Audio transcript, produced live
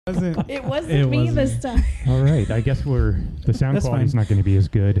It wasn't me this time. All right. I guess the sound That's quality is fine. not going to be as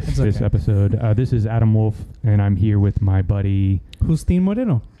good this okay. episode. This is Adam Wolf, and I'm here with my buddy Justin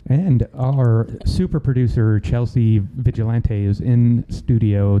Moreno. and our super producer, Chelsea Vigilante, is in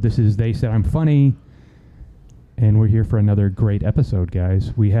studio. This is They Said I'm Funny, and we're here for another great episode,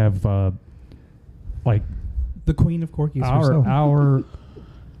 guys. We have, The queen of Corky's herself.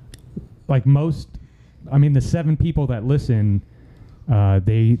 the 7 people that listen,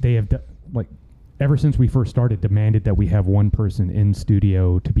 they have ever since we first started demanded that we have one person in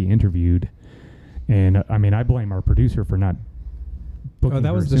studio to be interviewed, and I blame our producer for not booking. Oh, that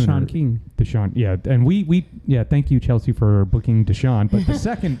her was sooner. Deshaun King. Deshaun, yeah, and we thank you, Chelsea, for booking Deshaun. But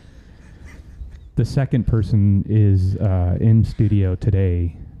the second person is in studio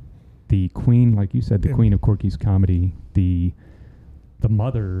today, the queen, like you said, the queen of Corky's comedy, the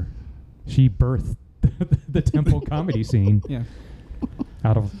mother. She birthed the Temple comedy scene. Yeah.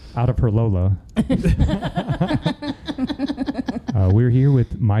 Out of her Lola. We're here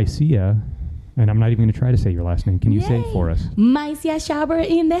with Mysia, and I'm not even going to try to say your last name. Can you say it for us? Mysia Chabert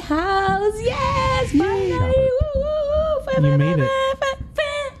in the house. Yes, finally. You made it.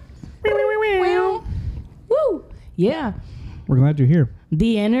 Woo. Yeah. We're glad you're here.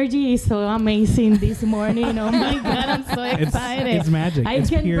 The energy is so amazing this morning. Oh my God, I'm so excited. It's magic. I It's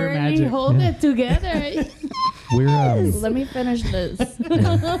can pure barely magic. hold it together. We're Let me finish this.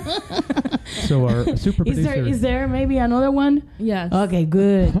 so our super producer. Is there maybe another one? Yes. Okay,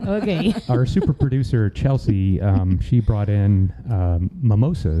 good. Okay. Our super producer Chelsea, she brought in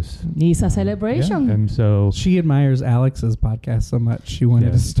mimosas. It's a celebration. Yeah, and so She admires Alex's podcast so much she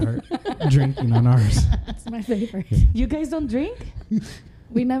wanted to start drinking on ours. That's my favorite. You guys don't drink?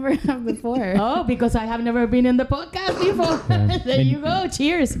 We never have before. Oh, because I have never been in the podcast before. Yeah. There you go.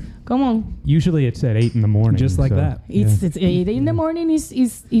 Cheers. Come on. usually it's at 8 in the morning. Just like that. It's 8 in the morning.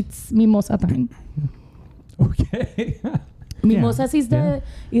 It's mimosa time. Okay. Mimosas is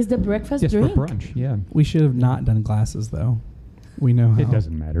the breakfast Just drink. for brunch. Yeah. We should have not done glasses, though. We know how. It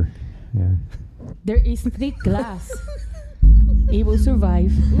doesn't matter. Yeah. There is thick glass. It will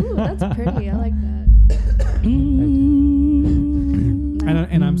survive. Ooh, that's pretty. I like that.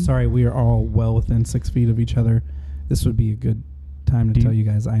 And I'm sorry, we are all well within 6 feet of each other. This would be a good time to tell you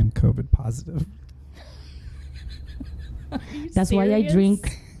guys I am COVID positive. That's why I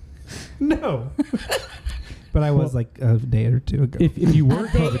drink. No. But I was like a day or two ago. If you were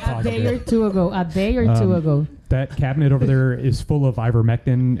A day or positive, two ago. A day or two ago. that cabinet over there is full of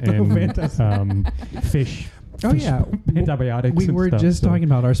ivermectin and fish. Oh, yeah. Antibiotics. We and were stuff, just so. talking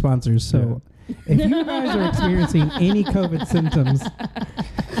about our sponsors. So if you guys are experiencing any COVID symptoms,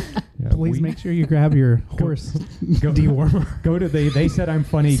 please make sure you grab your horse dewormer. Go to the They Said I'm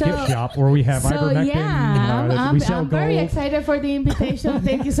Funny gift shop where we have ivermectin. Yeah, we sell I'm very gold. excited for the invitation.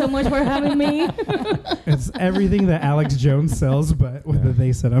 Thank you so much for having me. It's everything that Alex Jones sells, but with the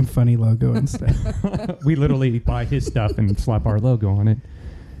They Said I'm Funny logo instead. We literally buy his stuff and slap our logo on it.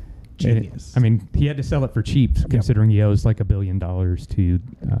 Genius. He had to sell it for cheap, considering he owes like $1 billion to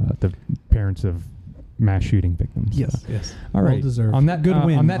the parents of mass shooting victims. Yes, yes. All right. Well deserved. On that good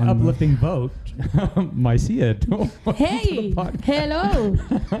win. on that uplifting vote, Mysia. Hey, hello.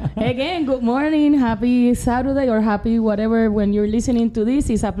 Again, good morning. Happy Saturday or happy whatever when you're listening to this.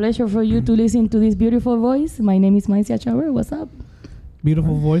 It's a pleasure for you to listen to this beautiful voice. My name is Mysia Chabert. What's up?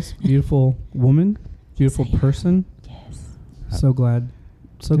 Beautiful voice, beautiful woman, beautiful person. Yes. So glad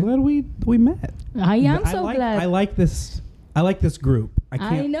we met. I am so glad. I like this group.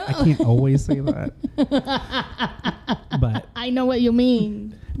 I know. I can't always say that. But I know what you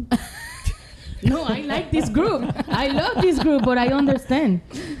mean. No, I like this group. I love this group, but I understand.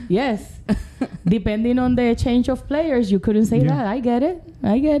 Yes. Depending on the change of players, you couldn't say that. I get it.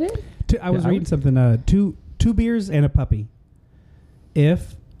 I was reading something. Two beers and a puppy.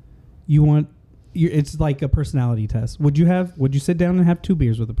 If you want, it's like a personality test. Would you sit down and have 2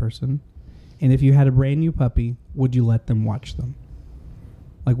 beers with a person? And if you had a brand new puppy, would you let them watch them?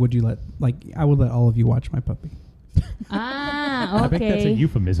 I would let all of you watch my puppy. Ah, okay. I think that's a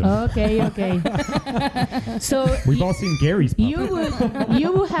euphemism. Okay. So We've all seen Gary's puppy.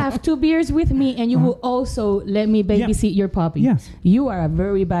 you will have 2 beers with me, and you will also let me babysit your puppy. Yes. You are a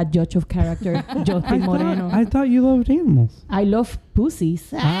very bad judge of character, Justin Moreno. I thought you loved animals. I love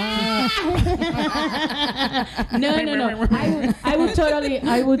pussies. No. I would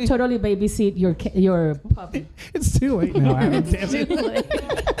totally babysit your puppy. It's too late now. Damn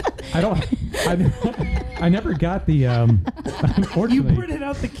it. I don't. I never got the. Unfortunately, You printed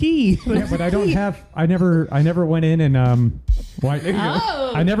out the key. yeah, but I don't have. I never went in and Why, there you go.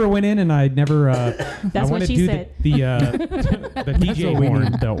 Oh. I never went in and I never. That's I what want to she do said. the DJ what we horn.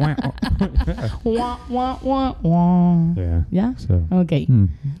 need. The Wah, wah, wah, wah. yeah. Yeah? So. Okay.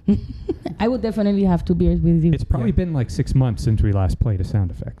 I would definitely have 2 beers with you. It's probably been like 6 months since we last played a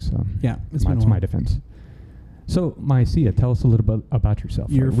sound effect. So Yeah, it's been a that's while. my defense. So, Mysia, tell us a little bit about yourself.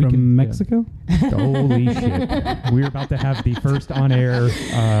 You're We from can- Mexico? Holy shit. We're about to have the first on-air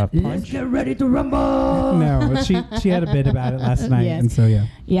punch. get ready to rumble. No, but she had a bit about it last night, Yes. and so yeah.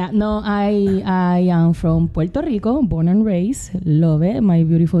 Yeah, no, I am from Puerto Rico, born and raised. Love it. My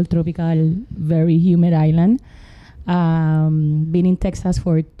beautiful tropical, very humid island. Been in Texas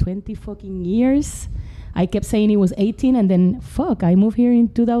for 20 fucking years. I kept saying it was 18, and then I moved here in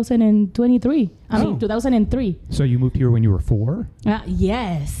 2023. I mean, 2003. So you moved here when you were 4?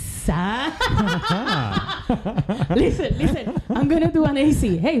 Yes. Listen. I'm going to do an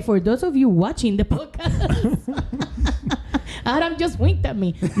AC. Hey, for those of you watching the podcast, Adam just winked at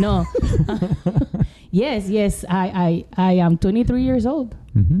me. No. Yes. I am 23 years old.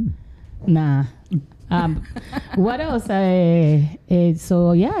 Mm-hmm. Nah. What else?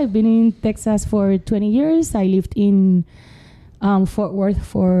 So yeah, I've been in Texas for 20 years. I lived in Fort Worth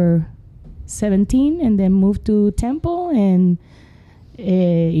for 17 and then moved to Temple, and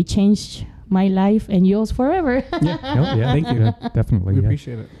it changed my life and yours forever. Yeah, Thank you. Yeah, definitely. We yeah.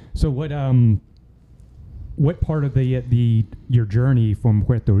 appreciate it. So what part of your journey from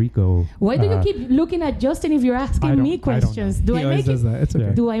Puerto Rico? Why do you keep looking at Justin if you're I asking don't- me I don't questions? know. Do He I always make does you, that. It's okay.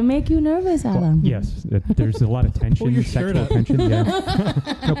 Yeah. do I make you nervous, Adam? Yes, there's a lot of tension, your shirt sexual up. tension. Yeah,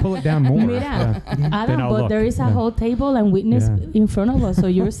 no, pull it down more. Mira, Yeah. Then Adam, I'll but look. there is a Yeah. whole table and witness Yeah. in front of us, so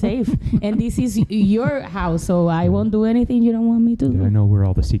you're safe. And this is your house, so I won't do anything you don't want me to do. Yeah, I know where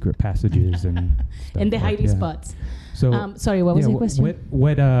all the secret passages and stuff And the are. hiding Yeah. spots. So, Sorry, what was your question?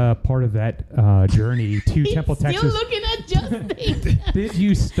 What part of that journey to Temple, Still Texas? looking at Justin. Did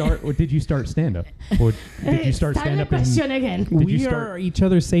you start stand up? Or did you start Start stand the up question again. Did you We start- are each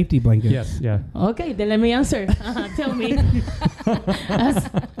other's safety blankets. Yes, yeah. Okay, then let me answer. Tell me.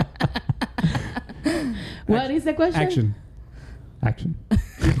 What is the question? Action. Action.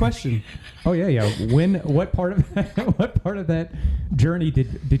 Question. Oh yeah. What part of that journey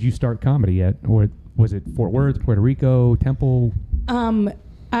did you start comedy at? Or was it Fort Worth, Puerto Rico, Temple?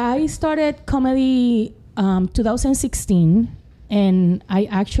 I started comedy 2016, and I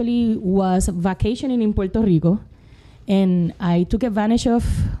actually was vacationing in Puerto Rico, and I took advantage of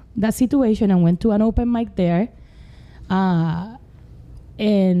that situation and went to an open mic there.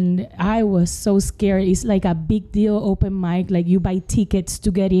 And I was so scared. It's like a big deal open mic. Like you buy tickets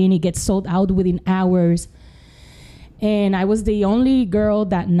to get in, it gets sold out within hours. And I was the only girl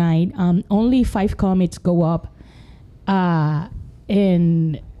that night. Only 5 comics go up.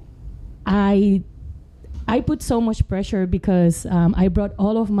 And I put so much pressure because I brought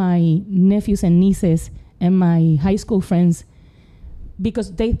all of my nephews and nieces and my high school friends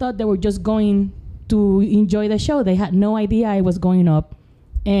because they thought they were just going to enjoy the show. They had no idea I was going up.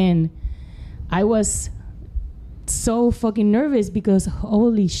 And I was so fucking nervous because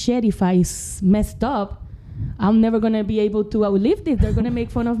holy shit, if I messed up, I'm never going to be able to outlive this. They're going to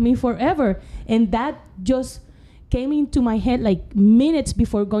make fun of me forever. And that just came into my head like minutes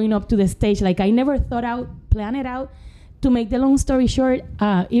before going up to the stage. Like I never planned it out. To make the long story short,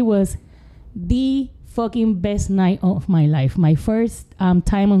 it was the fucking best night of my life. My first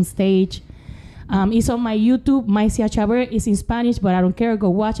time on stage. It's on my YouTube. Mysia Chabert is in Spanish, but I don't care. Go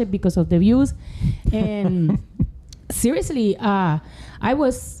watch it because of the views. And seriously, I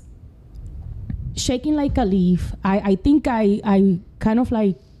was shaking like a leaf. I think I kind of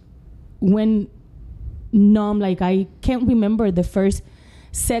like went numb. Like I can't remember the first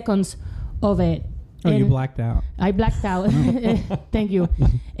seconds of it. Oh, you And blacked out. I blacked out. Thank you.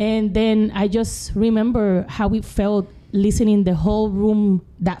 And then I just remember how it felt listening the whole room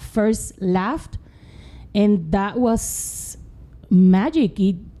that first laughed. And that was magic.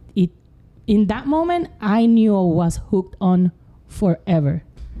 It in that moment, I knew I was hooked on forever.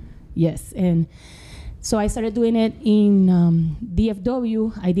 Yes. And so I started doing it in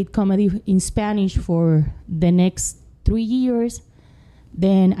DFW. I did comedy in Spanish for the next 3 years.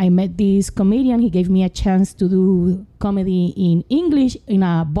 Then I met this comedian. He gave me a chance to do comedy in English in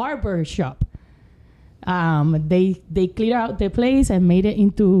a barber shop. They cleared out the place and made it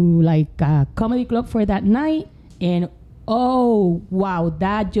into like a comedy club for that night. And oh, wow,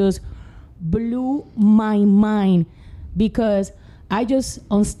 that just blew my mind because I just,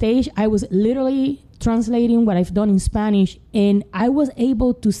 on stage, I was literally translating what I've done in Spanish, and I was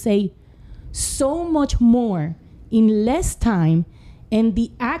able to say so much more in less time, and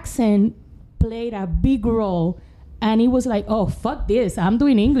the accent played a big role. And it was like, oh, fuck this. I'm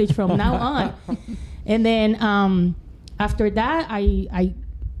doing English from now on. And then after that, I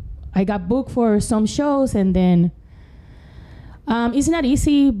got booked for some shows. And then it's not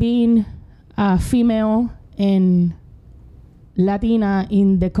easy being a female and Latina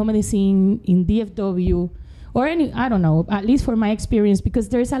in the comedy scene in DFW or any, I don't know, at least for my experience, because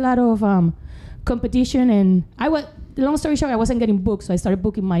there's a lot of competition. And long story short, I wasn't getting booked, so I started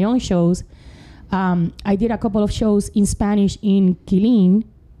booking my own shows. I did a couple of shows in Spanish in Quilín,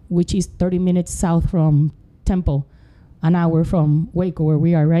 which is 30 minutes south from Temple, an hour from Waco, where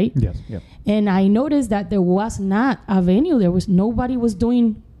we are, right? Yes. Yep. And I noticed that there was not a venue. Nobody was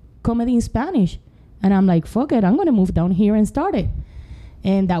doing comedy in Spanish. And I'm like, fuck it, I'm going to move down here and start it.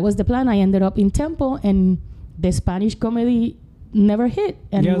 And that was the plan. I ended up in Temple, and the Spanish comedy never hit.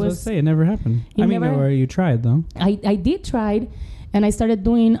 And I was going to say, it never happened. I mean, you tried, though. I did try. And I started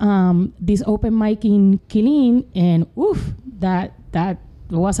doing this open mic in Quilín, and that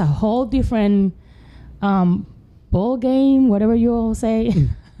was a whole different ball game, whatever you all say.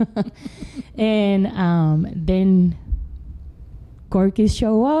 And then Corky's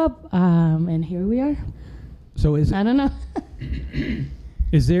show up, and here we are. So I don't know.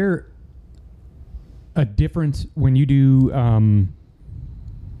 Is there a difference when you do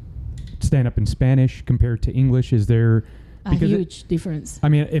stand up in Spanish compared to English? Is there a huge difference? I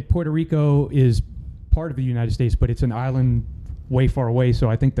mean, Puerto Rico is part of the United States, but it's an island way far away. So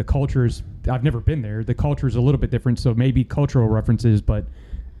I think the cultures, I've never been there. The culture is a little bit different. So maybe cultural references, but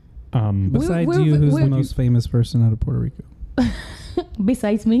besides you, who's the most famous person out of Puerto Rico?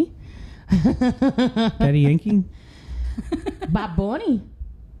 Besides me? Daddy Yankee? Bad Bunny.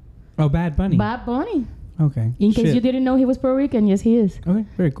 Oh, Bad Bunny. Bad Bunny. Okay. In case you didn't know he was Puerto Rican, yes, he is. Okay,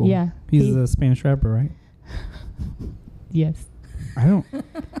 very cool. Yeah. He's a Spanish rapper, right? Yes. I don't.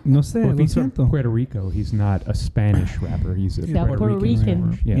 No sé. Well, if he's from Puerto Rico, he's not a Spanish rapper. He's a Puerto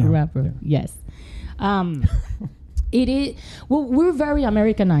Rican rapper. Yeah. Yes. It is. Well, we're very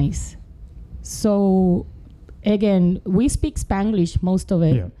Americanized. So, again, we speak Spanglish, most of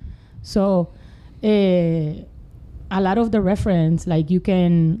it. Yeah. So, a lot of the reference, like you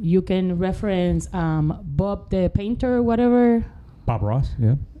can reference Bob the Painter, whatever. Bob Ross,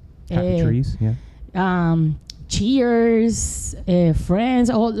 yeah. Happy Trees, yeah. Cheers, Friends,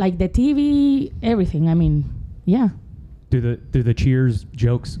 all like the TV, everything. I mean, yeah. Do the Cheers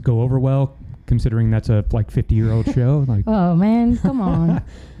jokes go over well, considering that's a 50-year-old show? Like, oh man, come on.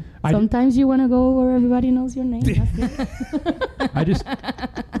 Sometimes you want to go where everybody knows your name. That's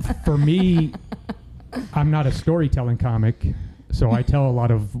it. For me, I'm not a storytelling comic, so I tell a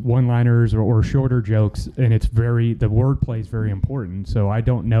lot of one-liners or shorter jokes, and the wordplay is very important. So I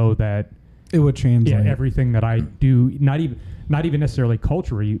don't know that it would translate. Yeah, everything that I do, not even necessarily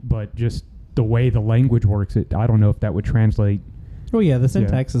culturally, but just the way the language works. I don't know if that would translate. Oh yeah, the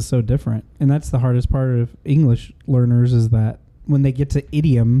syntax is so different, and that's the hardest part of English learners is that when they get to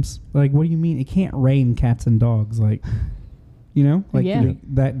idioms, like, what do you mean? It can't rain cats and dogs, like,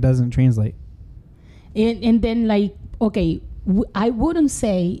 that doesn't translate. And then, like, okay, I wouldn't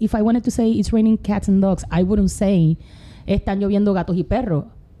say, if I wanted to say it's raining cats and dogs, I wouldn't say están lloviendo gatos y perros.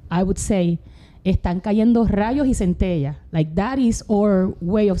 I would say están cayendo rayos y centellas. Like, that is our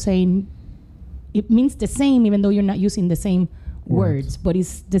way of saying it means the same, even though you're not using the same words, but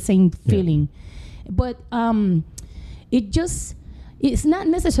it's the same feeling. But it's not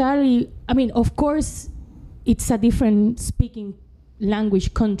necessarily, I mean, of course, it's a different speaking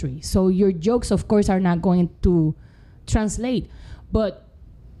language country. So your jokes, of course, are not going to translate. But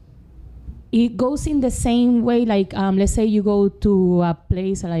it goes in the same way, like, let's say you go to a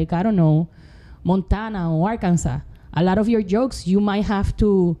place like, I don't know, Montana or Arkansas. A lot of your jokes, you might have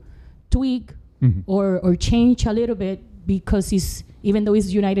to tweak or change a little bit because even though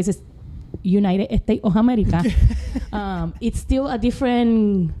it's United States of America, it's still a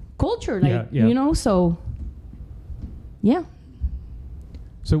different culture, so, yeah.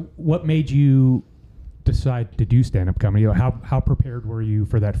 So what made you decide to do stand-up comedy? How prepared were you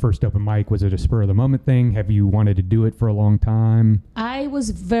for that first open mic? Was it a spur of the moment thing? Have you wanted to do it for a long time? I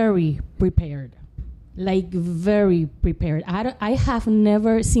was very prepared, very prepared. I have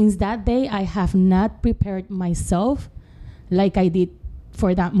never, since that day, I have not prepared myself like I did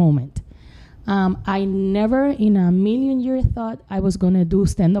for that moment. I never in a million years thought I was going to do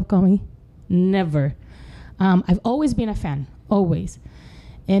stand-up comedy. Never. I've always been a fan, always.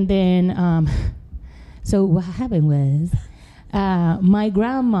 And then, so what happened was, my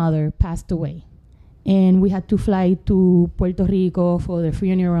grandmother passed away. and we had to fly to Puerto Rico for the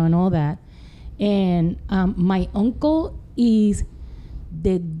funeral and all that. And my uncle is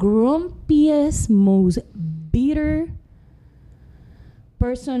the grumpiest, most bitter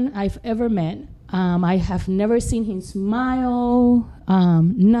person I've ever met. I have never seen him smile,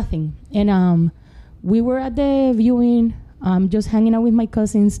 nothing. And we were at the viewing, just hanging out with my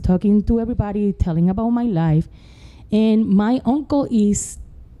cousins, talking to everybody, telling about my life. And my uncle is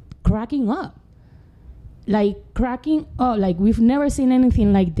cracking up. Like cracking up, like we've never seen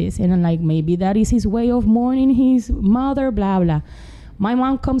anything like this. And I'm like, maybe that is his way of mourning his mother, blah, blah. My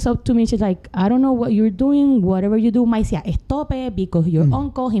mom comes up to me, she's like, I don't know what you're doing, whatever you do, Mysia, stop it, because your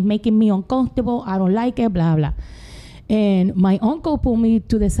uncle, he's making me uncomfortable, I don't like it, blah, blah. And my uncle pulled me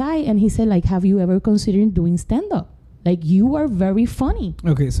to the side and he said, like, have you ever considered doing stand-up? Like, you are very funny.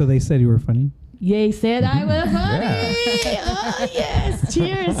 Okay, so they said you were funny? They said I was funny. Oh, yes.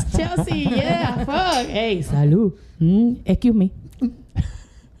 Cheers, Chelsea. Yeah, fuck. Hey, salud. Excuse me.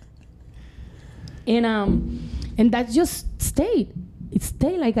 And that just stayed. It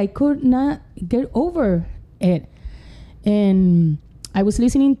stayed. Like, I could not get over it. And I was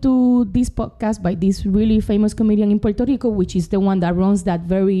listening to this podcast by this really famous comedian in Puerto Rico, which is the one that runs that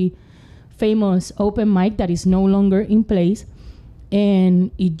very famous open mic that is no longer in place. And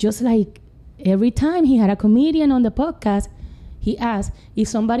it just like, every time he had a comedian on the podcast, he asked, if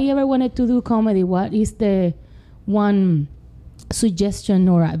somebody ever wanted to do comedy, what is the one suggestion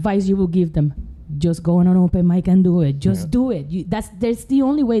or advice you would give them? Just go on an open mic and do it. Just do it. That's the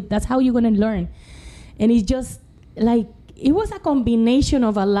only way. That's how you're going to learn. And it's just like, it was a combination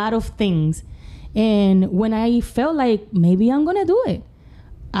of a lot of things. And when I felt like maybe I'm going to do it,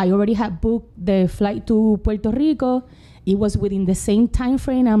 I already had booked the flight to Puerto Rico. It was within the same time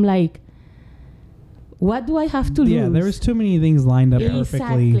frame. I'm like, what do I have to lose? Yeah, there was too many things lined up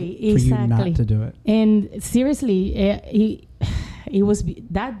perfectly for you not to do it. And seriously, it was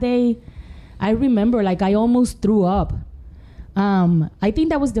that day. I remember, like, I almost threw up. I think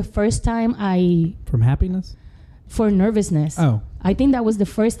that was the first time From happiness? For nervousness. Oh. I think that was the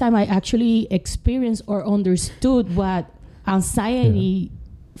first time I actually experienced or understood what anxiety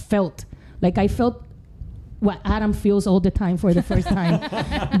felt. Like, I felt what Adam feels all the time for the first time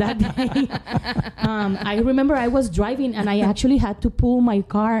that day. I remember I was driving and I actually had to pull my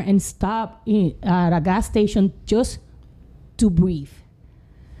car and stop at a gas station just to breathe.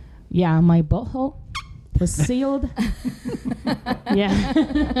 Yeah, my butthole was sealed.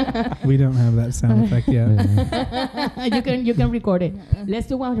 Yeah. We don't have that sound effect yet. You can record it. Let's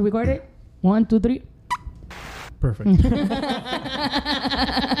do one. Record it. 1, 2, 3. Perfect.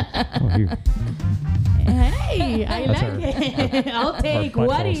 Hey, I like it. I'll take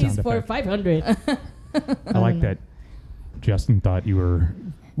what is for 500. I like that Justin thought you were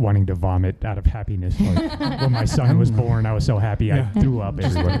wanting to vomit out of happiness. Like, when my son was born, I was so happy I threw up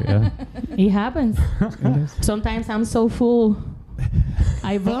everywhere. Yeah. It happens. Sometimes I'm so full,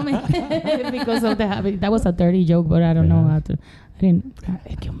 I vomit because of the habit. That was a dirty joke, but I don't know how to. I didn't.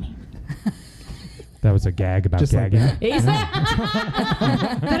 Kill me. That was a gag about just gagging. Like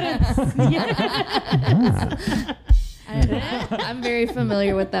I'm very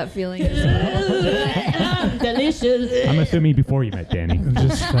familiar with that feeling. Delicious. I'm assuming before you met Danny.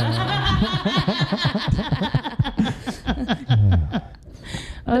 Just,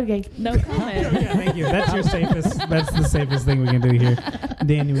 okay, no comment. Yeah, thank you. That's your safest. That's the safest thing we can do here.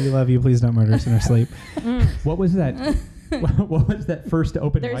 Danny, we love you. Please don't murder us in our sleep. What was that? What was that first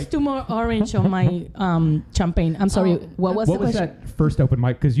open mic? There's 2 more orange on my champagne. I'm sorry. What was the question? That first open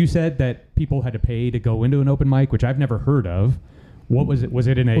mic? Because you said that people had to pay to go into an open mic, which I've never heard of. What was it? Was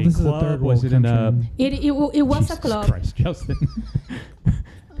it in a club? Was it in a? It was Jesus a club. Christ, Justin.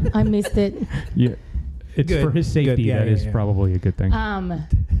 I missed it. Yeah, it's good. For his safety. Yeah, that is probably a good thing.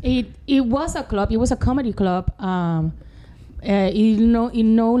 It was a club. It was a comedy club. It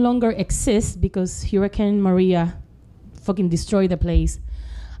no longer exists because Hurricane Maria fucking destroyed the place.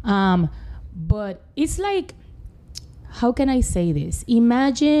 But it's like, how can I say this?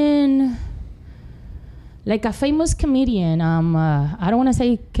 Imagine like a famous comedian. I don't want to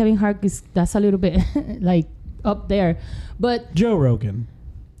say Kevin Hart, because that's a little bit like up there, but Joe Rogan.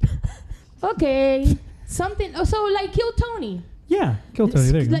 Okay, something. So like Kill Tony. Yeah, Kill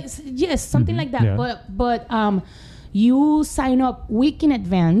Tony. There you go. Yes, something like that. Yeah. But you sign up week in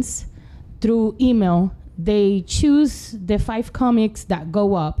advance through email. They choose the 5 comics that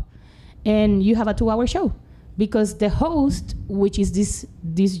go up, and you have a 2-hour show. Because the host, which is this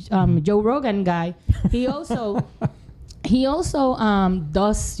Joe Rogan guy, he also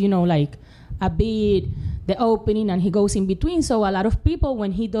does like a bit the opening and he goes in between. So a lot of people,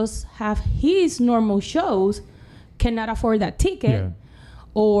 when he does have his normal shows, cannot afford that ticket,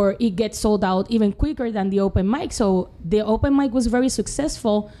 or it gets sold out even quicker than the open mic. So the open mic was very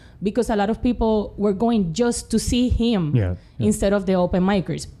successful because a lot of people were going just to see him instead of the open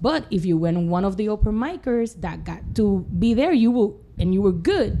micers. But if you went one of the open micers that got to be there, you were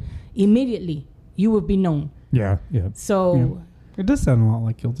good, immediately you would be known. So it does sound a lot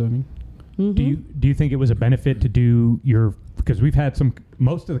like Killtony. Mm-hmm. Do you think it was a benefit to do because we've had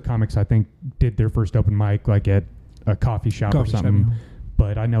most of the comics I think did their first open mic like at a coffee shop or something.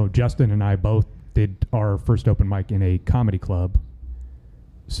 But I know Justin and I both did our first open mic in a comedy club.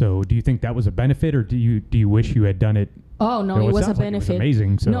 So do you think that was a benefit, or do you wish you had done it? Oh no, it was a benefit. It was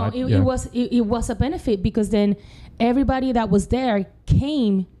amazing. So no, it was a benefit because then everybody that was there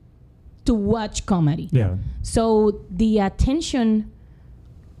came to watch comedy. Yeah. So the attention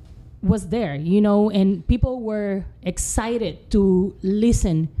was there, and people were excited to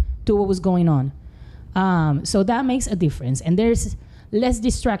listen to what was going on. So that makes a difference. And there's less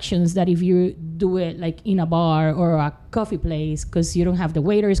distractions that if you do it like in a bar or a coffee place, because you don't have the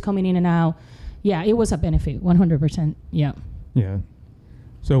waiters coming in and out. Yeah, it was a benefit, 100%. Yeah. Yeah.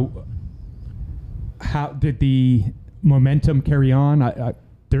 So how did the momentum carry on?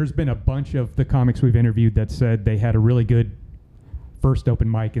 There's been a bunch of the comics we've interviewed that said they had a really good first open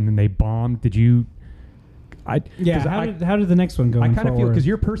mic and then they bombed. Did you? How did the next one go? I kind of feel because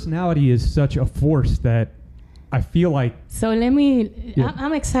your personality is such a force that I feel like. So let me. Yeah.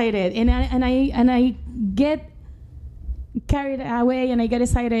 I'm excited, and I get carried away, and I get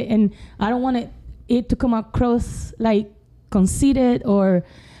excited, and I don't want it to come across like conceited or.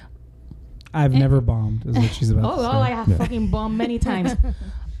 I've never bombed, is what she's about to say. I have fucking bombed many times,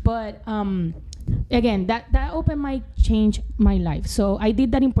 but again, that open mic changed my life. So I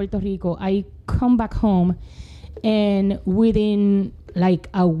did that in Puerto Rico. I come back home, and within like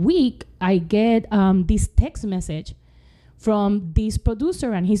a week, I get this text message from this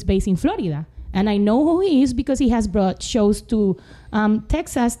producer, and he's based in Florida. And I know who he is because he has brought shows to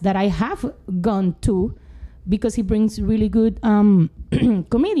Texas that I have gone to because he brings really good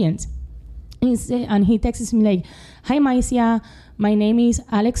comedians. And he texts me like, "Hi, Mysia. My name is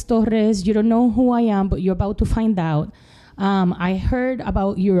Alex Torres. You don't know who I am, but you're about to find out. I heard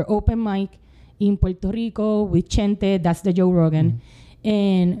about your open mic in Puerto Rico with Chente. That's the Joe Rogan.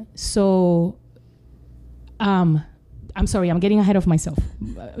 And so, I'm sorry, I'm getting ahead of myself.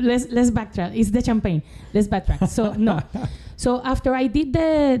 Let's backtrack. It's the champagne. Let's backtrack. So no. So after I did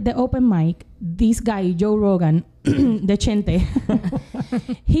the open mic, this guy Joe Rogan, the Chente,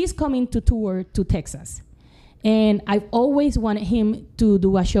 he's coming to tour to Texas. And I've always wanted him to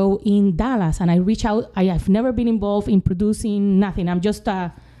do a show in Dallas. And I reach out. I have never been involved in producing nothing. I'm just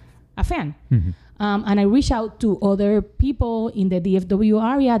a fan. Mm-hmm. And I reach out to other people in the DFW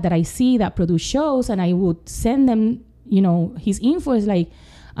area that I see that produce shows. And I would send them, his info is like,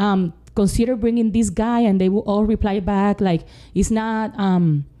 consider bringing this guy. And they will all reply back. Like, it's not,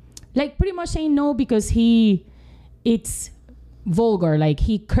 like pretty much saying no because it's vulgar, like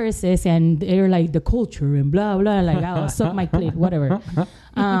he curses and they're like the culture and blah blah, like I'll suck my clit, whatever.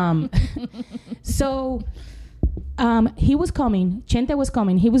 So he was coming, Chente was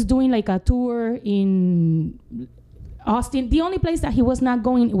coming. He was doing like a tour in Austin. The only place that he was not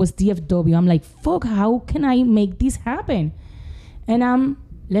going was DFW. I'm like, fuck, how can I make this happen? And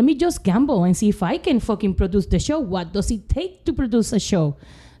let me just gamble and see if I can fucking produce the show. What does it take to produce a show?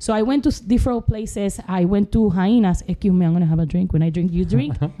 So I went to different places. I went to Hyenas. Excuse me, I'm going to have a drink. When I drink, you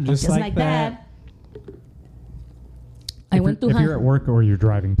drink. Just like that. If you're at work or you're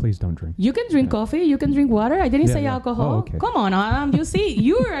driving, please don't drink. You can drink coffee. You can drink water. I didn't say alcohol. Oh, okay. Come on, Adam. You see,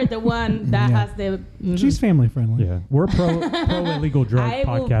 you are the one that has the... Mm-hmm. She's family friendly. Yeah. We're pro illegal drug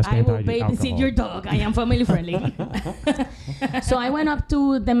podcast. I will babysit your dog. I am family friendly. So I went up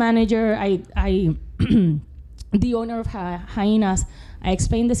to the manager. I the owner of Hyenas. I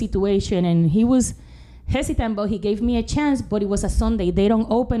explained the situation, and he was hesitant, but he gave me a chance, but it was a Sunday. They don't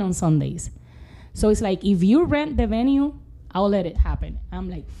open on Sundays. So it's like, if you rent the venue, I'll let it happen. I'm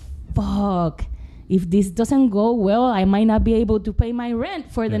like, fuck. If this doesn't go well, I might not be able to pay my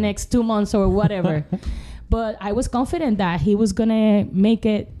rent for the next 2 months or whatever. But I was confident that he was going to make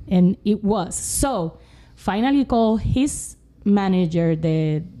it, and it was. So finally called his manager,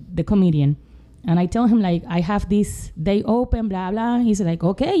 the comedian. And I tell him, like, I have this day open, blah, blah. He's like,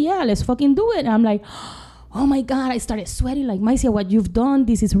 okay, yeah, let's fucking do it. And I'm like, oh, my God. I started sweating, like, Mysia, what you've done,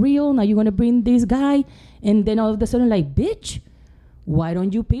 this is real. Now you're going to bring this guy. And then all of a sudden, like, bitch, why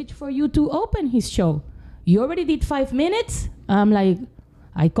don't you pitch for you to open his show? You already did 5 minutes. I'm like,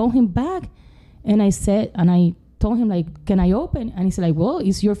 I call him back. And I told him, like, can I open? And he's like, well,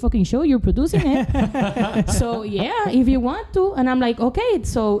 it's your fucking show. You're producing it. So, yeah, if you want to. And I'm like, okay,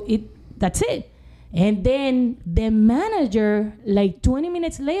 so that's it. And then the manager, like 20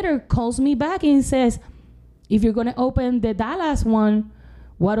 minutes later, calls me back and says, if you're going to open the Dallas one,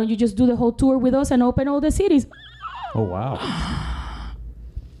 why don't you just do the whole tour with us and open all the cities? Oh, wow.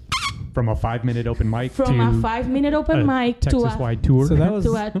 From a 5-minute open mic to a 5-minute open mic to a Texas-wide tour. So that was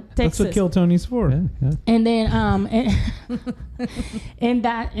Texas. That's what Kill Tony's for. Yeah, yeah. And then and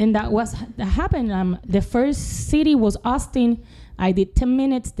that happened. The first city was Austin. I did 10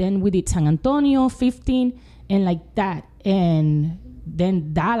 minutes. Then we did San Antonio, 15, and like that. And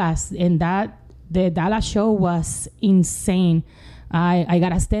then Dallas, and the Dallas show was insane. I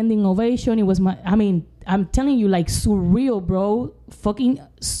got a standing ovation. It was I'm telling you, like, surreal, bro. Fucking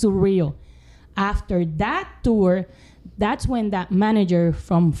surreal. After that tour, that's when that manager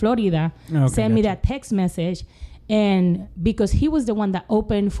from Florida sent me that text message. And because he was the one that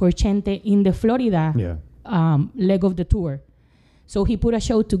opened for Chente in the Florida leg of the tour. So he put a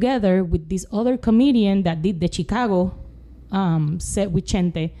show together with this other comedian that did the Chicago set with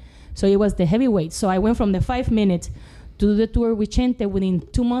Chente. So it was the heavyweight. So I went from the 5 minutes to do the tour with Chente. Within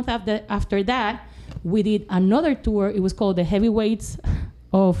 2 months after that, we did another tour. It was called the Heavyweights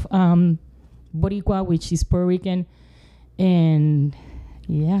of Boricua, which is Puerto Rican. And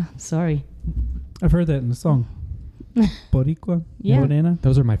yeah, sorry. I've heard that in the song. Boricua? Yeah. Morena?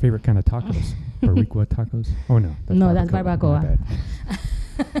 Those are my favorite kind of tacos. Boricua tacos. Oh, no. That's barbacoa.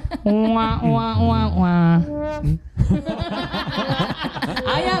 Wah, wah, wah, wah.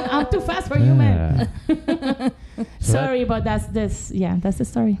 I'm too fast for you, man. Sorry, but that's the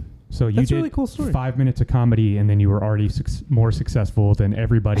story. So you That's did a really cool story. 5 minutes of comedy, and then you were already more successful than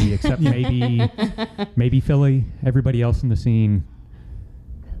everybody except maybe Philly, everybody else in the scene.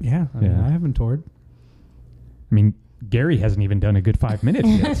 Yeah, I mean, I haven't toured. I mean, Gary hasn't even done a good 5 minutes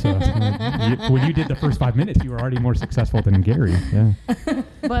yet. So when you did the first 5 minutes, you were already more successful than Gary. Yeah.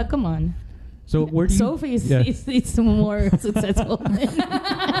 But come on. So where do you? Sophie is more successful than.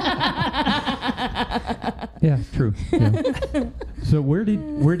 Yeah, true. Yeah. So where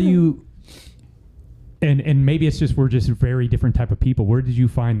do you? And maybe it's just we're just very different type of people. Where did you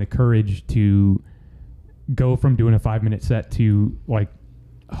find the courage to go from doing a 5-minute set to like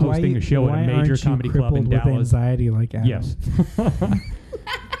hosting a show at a major comedy club in Dallas? With anxiety like Adam? Yes.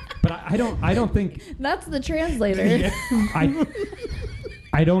 But I don't think That's the translator.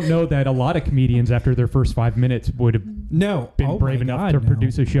 I don't know that a lot of comedians after their first 5 minutes would have been brave enough to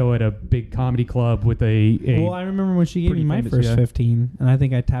produce a show at a big comedy club with a Well, I remember when she gave me my first 15, and I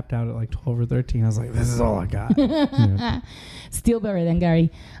think I tapped out at like 12 or 13. I was like, this is all I got. Still better than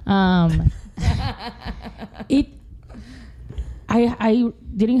Gary. I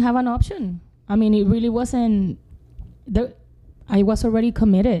didn't have an option. I mean, it really wasn't. I was already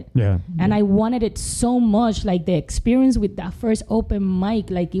committed. Yeah. And I wanted it so much, like the experience with that first open mic,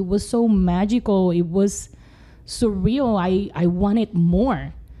 like it was so magical. It was surreal. I wanted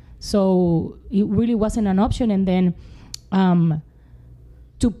more. So it really wasn't an option. And then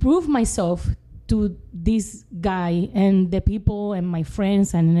to prove myself to this guy and the people and my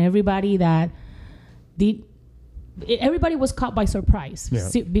friends and everybody that did, everybody was caught by surprise. Yeah.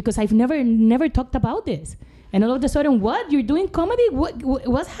 Because I've never talked about this. And all of a sudden, what? You're doing comedy?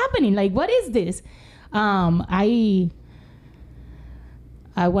 What's happening? Like, what is this? I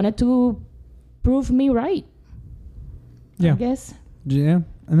wanted to prove me right. Yeah. I guess. Yeah.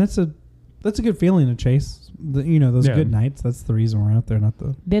 And that's a good feeling to chase. Those good nights. That's the reason we're out there, not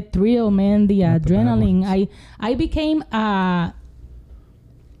the thrill, man, the adrenaline. I became a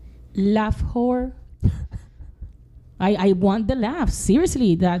laugh whore. I want the laughs.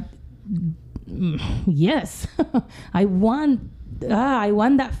 Seriously, yes. I want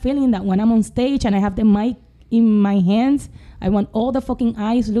that feeling that when I'm on stage and I have the mic in my hands, I want all the fucking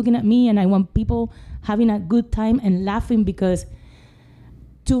eyes looking at me, and I want people having a good time and laughing, because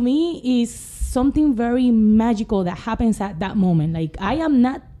to me is something very magical that happens at that moment. Like, I am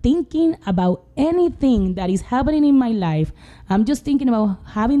not thinking about anything that is happening in my life. I'm just thinking about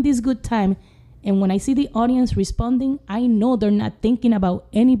having this good time. And when I see the audience responding, I know they're not thinking about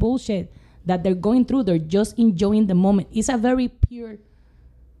any bullshit that they're going through. They're just enjoying the moment. It's a very pure,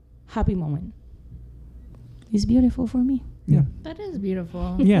 happy moment. It's beautiful for me. Yeah. That is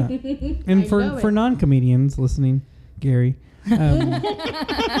beautiful. Yeah. And for non-comedians listening, Gary,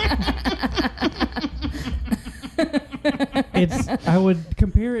 I would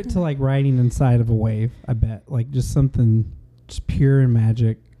compare it to like riding inside of a wave, I bet. Like just something just pure and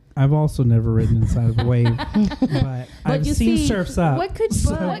magic. I've also never ridden inside of a wave, but I've you seen see, surfs up. What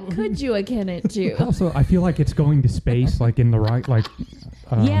could you akin it to? Also, I feel like it's going to space, like in the right, like.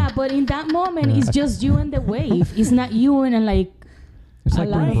 Yeah, but in that moment, it's just you and the wave. It's not you and like. It's like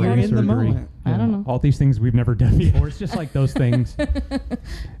alive. brain You're in the surgery. moment. I don't know. All these things we've never done before. It's just like those things.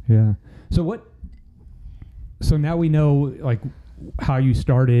 Yeah. So now we know like how you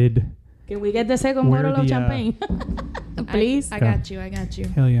started. Can we get the second Where bottle of the, champagne? Please. I got you.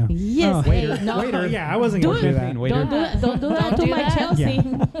 Hell yeah. Yes. Oh, Hey, waiter, no. waiter. Yeah, I wasn't Do going to it. do that. Waiter. Don't do that to do my that. Chelsea.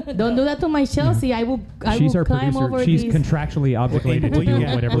 Don't do that to my Chelsea. I will She's our climb producer. over She's this. contractually obligated to do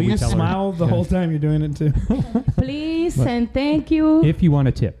whatever will we you tell her. smile the Yeah. whole time you're doing it too? Please But and thank you. If you want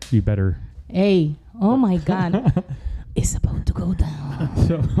a tip, you better. Hey, oh my God. It's about to go down.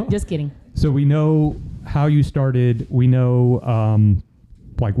 So, Just kidding. so we know how you started. We know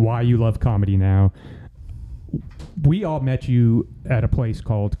like why you love comedy now. We all met you at a place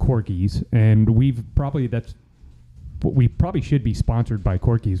called Corky's, and we probably should be sponsored by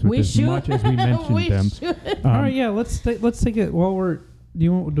Corky's with as much as we mentioned We them. should. All right, yeah. Let's take it while we're.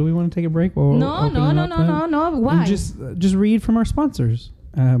 Do we want to take a break? While we're No. opening up then? Why? And just read from our sponsors.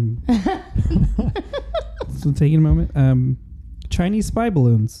 So taking a moment. Chinese spy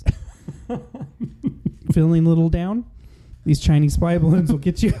balloons. Feeling a little down? These Chinese spy balloons will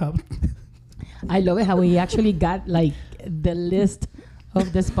get you up. I love it how we actually got like the list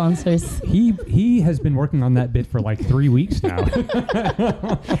of the sponsors. He has been working on that bit for like 3 weeks now.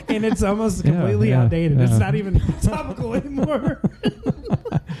 And it's almost completely outdated. yeah. It's not even topical anymore.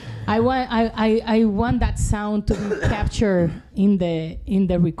 I want that sound to be captured in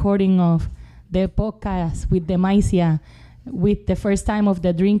the recording of the podcast with the Mysia, with the first time of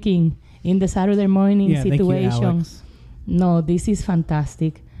the drinking in the Saturday morning Yeah, thank you, situation. Alex. No, this is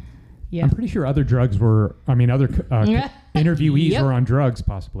fantastic. Yeah. I'm pretty sure other drugs were. I mean, other interviewees Yep. were on drugs,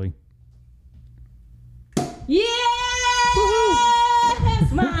 possibly. Yes,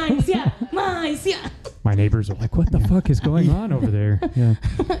 Mysia. My neighbors are like, "What the fuck is going on over there?" Yeah.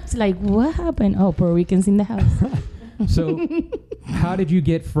 It's like, what happened? Oh, Puerto Ricans in the house. So, how did you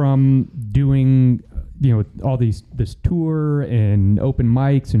get from doing, all this tour and open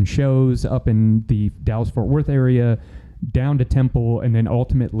mics and shows up in the Dallas-Fort Worth area, down to Temple, and then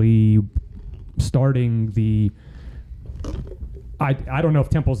ultimately starting the? I don't know if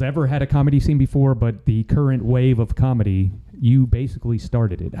Temple's ever had a comedy scene before, but the current wave of comedy, you basically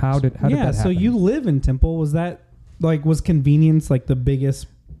started it. How did that happen? So you live in Temple. Was that was convenience like the biggest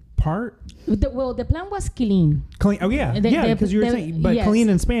part? The plan was clean. Clean. Oh yeah, because you were saying, but yes. clean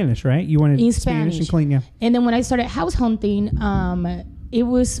in Spanish, right? You wanted In Spanish and Spanish. clean, yeah. And then when I started house hunting, it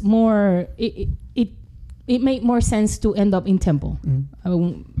was more. It made more sense to end up in Temple.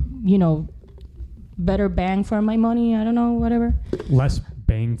 Better bang for my money. I don't know, whatever. Less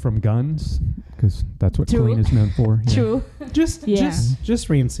bang from guns, because that's what True. clean is known for. Yeah. True. Just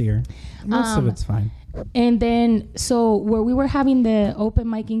Rancier. Most of it's fine. And then, so where we were having the open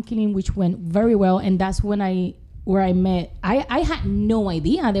mic in Killeen, which went very well, and that's where I met. I had no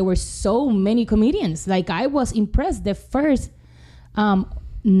idea there were so many comedians. Like, I was impressed. The first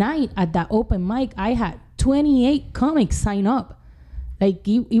night at that open mic, I had 28 comics sign up. Like,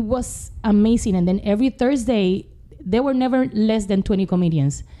 it was amazing. And then every Thursday, there were never less than 20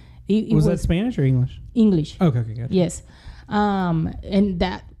 comedians. It was that Spanish or English? English. Okay, gotcha. Yes. And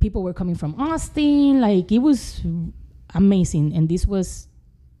that people were coming from Austin. Like, it was amazing. And this was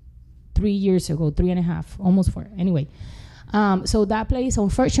 3 years ago, 3.5, almost 4. Anyway, so that place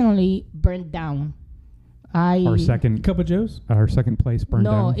unfortunately burned down. Our second Cup of Joe's? Our second place burned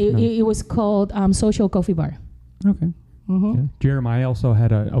down. It was called Social Coffee Bar. Okay. Mm-hmm. Yeah. Jeremiah also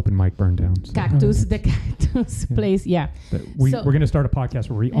had an open mic burn down. So. The Cactus place, yeah. But we're going to start a podcast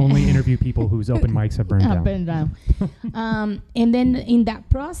where we only interview people whose open mics have burned down. Burned down. And then in that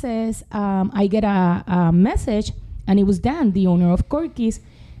process, I get a message, and it was Dan, the owner of Corky's,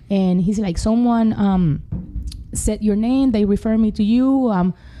 and he's like, someone said your name, they refer me to you.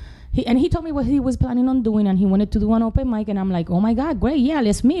 He told me what he was planning on doing, and he wanted to do an open mic, and I'm like, oh my God, great, yeah,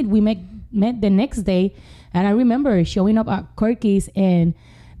 let's meet. We met the next day, and I remember showing up at Corky's, and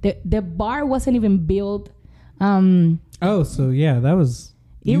the bar wasn't even built. So yeah, that was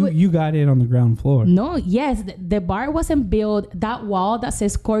you got in on the ground floor. No, yes, the bar wasn't built. That wall that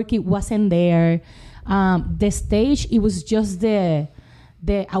says Corky wasn't there. The stage, it was just the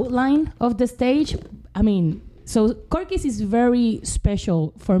outline of the stage. I mean, so Corky's is very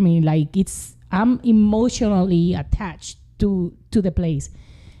special for me. Like, I'm emotionally attached to the place.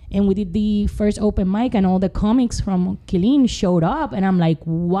 And we did the first open mic, and all the comics from Killeen showed up, and I'm like,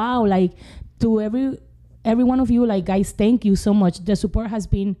 wow, like, to every one of you, like, guys, thank you so much. The support has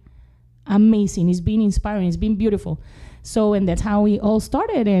been amazing. It's been inspiring. It's been beautiful. So, and that's how we all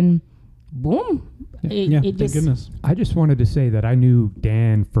started, and boom. Thank goodness. I just wanted to say that I knew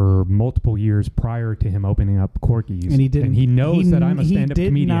Dan for multiple years prior to him opening up Corky's. And he didn't. And he knows that I'm a stand-up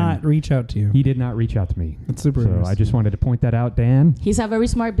comedian. He did not reach out to you. He did not reach out to me. That's super So interesting. I just wanted to point that out, Dan. He's a very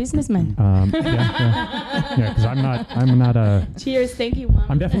smart businessman. Because I'm not a. Cheers, thank you, Mom.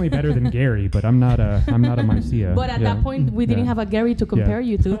 I'm definitely better than Gary, but I'm not a Mysia. But at that point, we didn't have a Gary to compare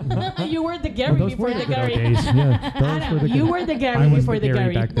you to. You were the Gary those before were the good old Gary. days. Yeah, those Adam, were the you good- were the I Gary was before the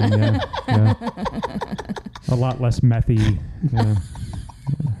Gary. back then. Yeah. A lot less methy,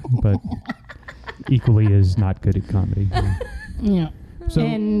 but equally is not good at comedy. Yeah. So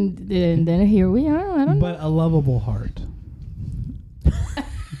And then here we are. I don't know. But a lovable heart.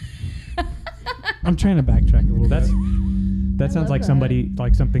 I'm trying to backtrack a little bit. that sounds love like that. somebody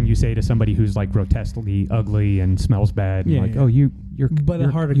like something you say to somebody who's like grotesquely ugly and smells bad. And Yeah, like, yeah. oh, you're But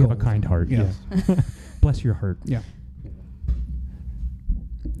a heart of you have a gold. kind heart. Yes. Yes. Bless your heart. Yeah.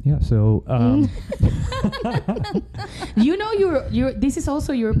 Yeah. So You know, you're. This is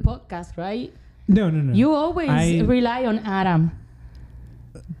also your podcast, right? No. You always I- rely on Adam.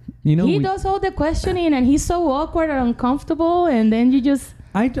 you know He we- does all the questioning, and he's so awkward and uncomfortable, and then you just.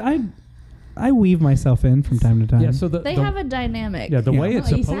 I weave myself in from time to time. Yeah. So They have a dynamic. the way it's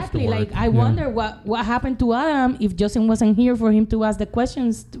No, supposed exactly. to work. Like I yeah. wonder what happened to Adam if Justin wasn't here for him to ask the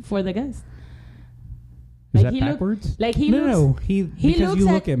questions for the guest. Is Like that he look- backwards? Like he No. looks. He He because looks you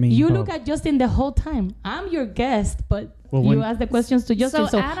look at me. You Oh. look at Justin the whole time. I'm your guest, but Well, you when- ask the questions to Justin.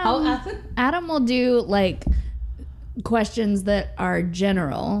 So how Adam will do like questions that are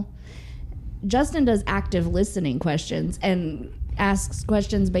general. Justin does active listening questions and asks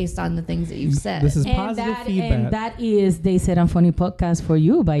questions based on the things that you've said. This is and positive that, feedback. and that is They Said I'm Funny podcast for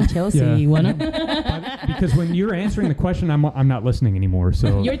you by Chelsea. Yeah. You wanna? Because when you're answering the question, I'm not listening anymore.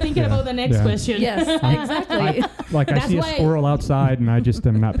 So You're thinking about the next question. yes, exactly. Like I That's see a why- squirrel outside, and I just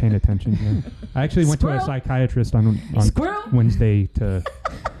am not paying attention. Yeah. I actually went to a Squirrel? psychiatrist on Squirrel? Wednesday to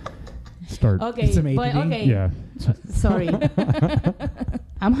start. Okay, Some but ADD? okay. Yeah. Sorry.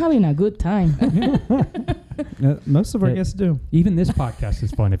 I'm having a good time. Most of our Yeah. guests do. Even this podcast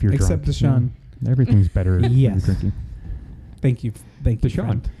is fun if you're Except drunk. Deshaun. Yeah. Everything's better if you're Yes. drinking. Thank you. Deshaun.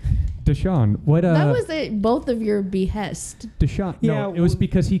 friend. Deshaun, what? That was at both of your behest. Deshaun. Yeah, No, it was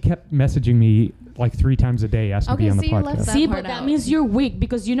because he kept messaging me like 3 times a day, asking to Okay, be on the so you left podcast. that See, part but that out. means you're weak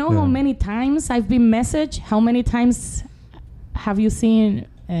because you know how Yeah. many times I've been messaged? How many times have you seen?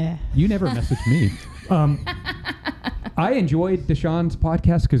 You never messaged me. I enjoyed Deshaun's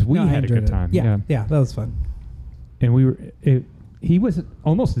podcast because we No, I had a enjoyed good it. time. Yeah, that was fun. And we were. He was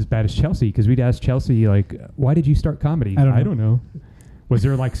almost as bad as Chelsea because we'd ask Chelsea like, "Why did you start comedy?" I don't know. Was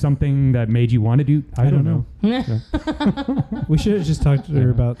there like something that made you want to do? I don't know. We should have just talked to her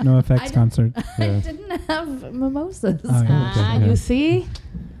about NoFX concert. I Yeah. didn't have mimosas. Oh, yeah. Yeah. You see?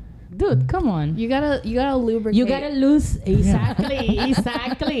 Dude, come on. You gotta lubricate. You gotta lose. Exactly.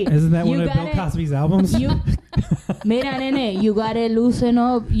 Isn't that You one of Bill gotta- Cosby's albums? Mira, nene, you gotta loosen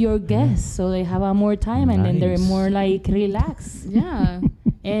up your guests so they have more time and then they're Nice. more like relaxed. Yeah.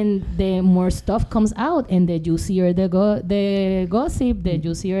 And the more stuff comes out and the juicier the gossip, the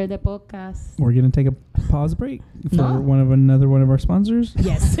juicier the podcast. We're gonna take a pause break for No. another one of our sponsors,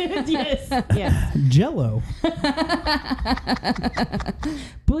 Yes. yes. Jello.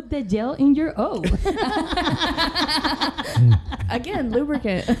 Put the gel in your O. Again,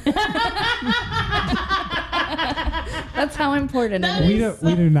 lubricant. That's how important it We is.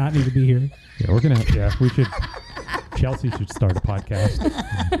 do not need to be here. Yeah, we're gonna. Yeah, we should. Chelsea should start a podcast.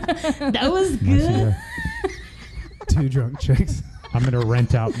 That was Mysia. good. 2 drunk chicks. I'm gonna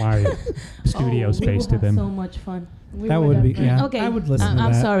rent out my studio Oh, space to we would have them. so much fun. That would be, yeah. Okay. I would listen to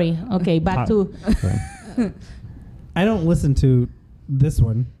I'm that. sorry. Okay, back to. So, I don't listen to this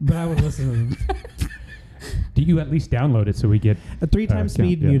one, but I would listen to them. do you at least download it so we get? 3 times count,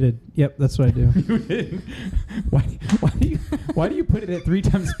 speed yeah. muted. Yep, that's what I do. Why do you put it at 3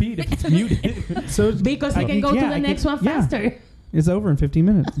 times speed if it's muted? So it's- Because I can go to the next one faster. It's over in 15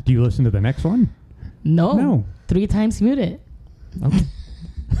 minutes. Do you listen to the next one? No. No. 3 times muted. Okay.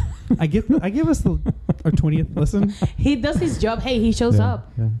 I give us our 20th listen. He does his job. Hey, he shows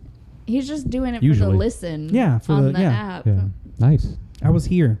up. Yeah. He's just doing it for Usually. the listen. Yeah, for on the- the yeah. app. Yeah. Nice. I was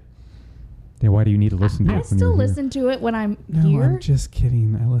here. Yeah. Why do you need to listen to I it? when still you're here? listen to it when I'm No, here. I'm just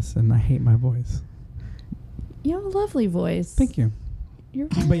kidding. I listen. I hate my voice. You have a lovely voice. Thank you. You're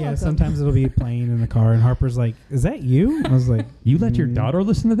very But yeah, welcome. sometimes it'll be playing in the car, and Harper's like, "Is that you?" I was like, You let your Mm. daughter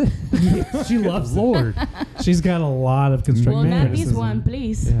listen to this? She loves it. Lord. She's got a lot of constructive Well, not this criticism. one,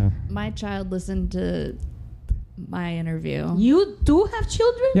 please. Yeah. My child listened to my interview. You do have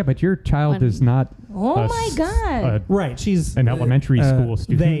children? Yeah, but your child is not. Oh my God. Right, she's an elementary school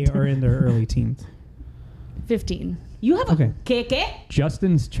student. They are in their early teens. 15. You have Okay. ¿Qué?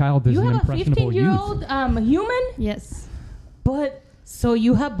 Justin's child is You an have a impressionable youth. 15-year-old human? Yes. But, so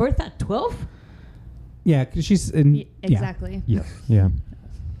you have birth at 12? Yeah, because she's in. Exactly. Yes. Yeah.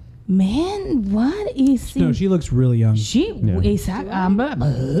 Man, what is No, she looks really young. She is.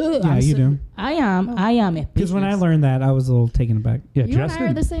 Yeah, you do. I am. Because when I learned that, I was a little taken aback. Yeah, You and I Justin.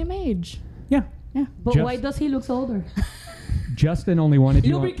 are the same age. Yeah. Yeah. But why does he look older? Justin only wanted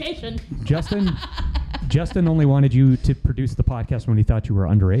you. Lubrication. Justin only wanted you to produce the podcast when he thought you were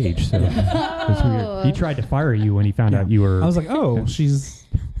underage. So that's weird. He tried to fire you when he found out you were. I was like, oh, she's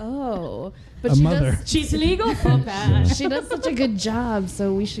Oh, but a she mother. does. She's legal. Fuck that. She does such a good job,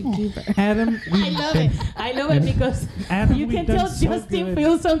 so we should keep her. Adam. I love it. I love it because Adam, you we've can done tell so Justin good.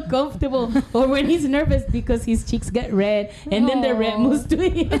 feels uncomfortable or when he's nervous because his cheeks get red and then the red Aw. moves to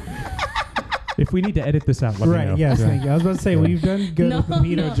him. If we need to edit this out, let me know. Right. Yes. Yeah. Thank you. I was about to say we've done good No, with the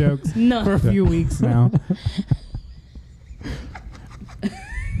pedo no, jokes no. for a few weeks now.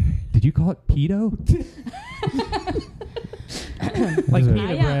 Did you call it pedo? Like Is it-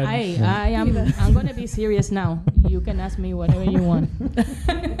 pita bread. I'm gonna be serious now. You can ask me whatever you want.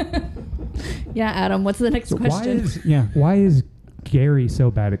 Yeah, Adam. What's the next So question? why is Gary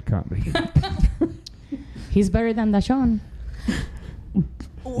so bad at comedy? He's better than Dashawn.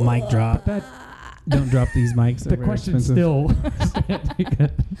 Mic drop. Don't drop these mics. The They're very question's expensive. still.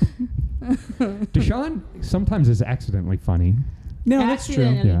 Deshaun sometimes is accidentally funny. No, that's true.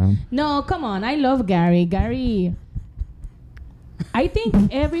 Accidentally. Yeah. No, come on. I love Gary. Gary. I think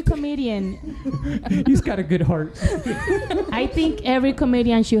every comedian. He's got a good heart. I think every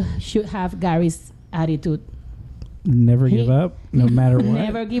comedian should have Gary's attitude. Never give up, no matter what.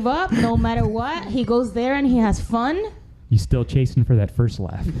 Never give up, no matter what. He goes there and he has fun. He's still chasing for that first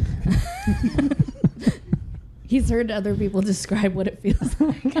laugh. He's heard other people describe what it feels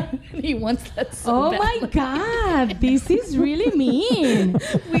like. He wants that so Oh my badly. God, this is really mean.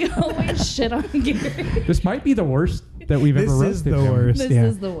 We always shit on Gary. This might be the worst that we've This ever is roasted the him. worst. This yeah.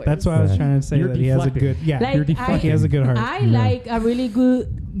 is the worst. That's why I was Yeah. trying to say You're that he has a deflecting. good. Yeah, Like, You're deflecting. he has a good heart. I Yeah. like a really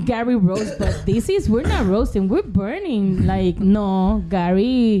good Gary roast, but we're not roasting, we're burning. Like, no,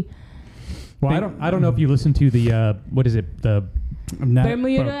 Gary. Well, I don't know if you listened to the what is it, the No.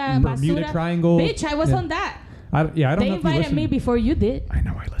 Bermuda Bermuda Basura. Triangle. Bitch, I was Yeah. on that. I don't They know if you invited listened. me before you did. I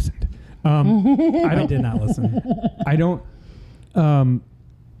know I listened. I did not listen. I don't. Damn,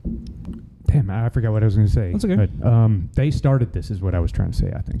 I forgot what I was going to say. That's okay. But, they started this, is what I was trying to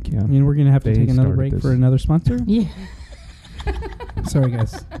say. I think. Yeah. I mean, we're gonna have to They take another started break this. for another sponsor. Yeah. Sorry,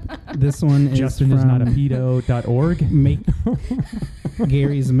 guys. This one is Justin is not a from pedo.org. Make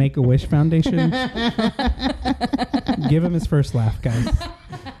Gary's Make a Wish Foundation. Give him his first laugh, guys.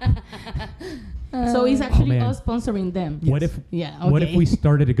 So it's actually man. us sponsoring them. What Yes. if? Yeah. Okay. What if we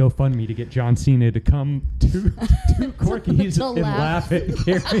started a GoFundMe to get John Cena to come to Corky's To and laugh. laugh at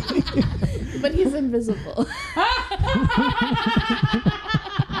Gary? But he's invisible.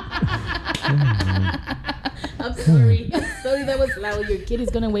 I'm sorry. Sorry, that was loud. Your kid is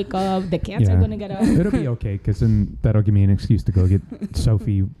gonna wake up. The cats are gonna get up. It'll be okay, because then that'll give me an excuse to go get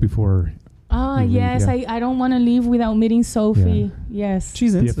Sophie before Ah, You leave, yes. yeah. I don't want to leave without meeting Sophie. Yes.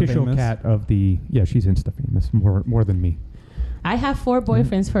 She's the Insta official famous. cat of the. Yeah, she's Insta famous more than me. I have 4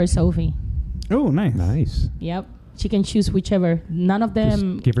 boyfriends for Sophie. Oh, nice. Nice. Yep. She can choose whichever. None of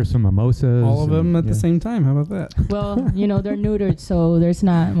them. Just give her some mimosas. All of them at yeah. the same time. How about that? Well, they're neutered, so there's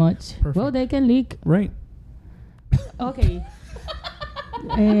not much. Perfect. Well, they can leak. Right. Okay.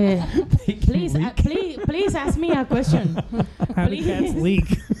 Please, please ask me a question. How do Please. cats leak?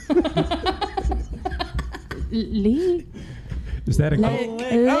 Leak? Is that a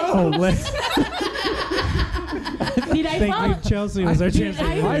Did I Thank fall? you, Chelsea. Was our Did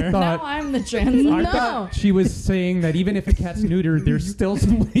translator I- there? thought- Now I'm the trans. I No. thought she was saying that even if a cat's neutered, there's still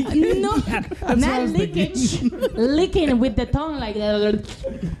some leakage. No, what I not was leakage. Licking with the tongue like that.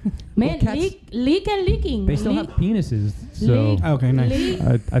 Man, cats- leak and leaking. They still Leak- have penises, so leak- Okay, nice. leak.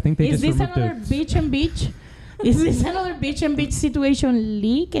 I think they Is just this removed another the. beach and beach? Is this another beach and beach situation?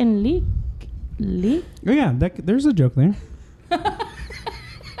 Leak and leak? Leak? Oh yeah, there's a joke there.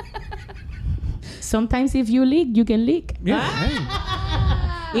 Sometimes if you leak, you can leak.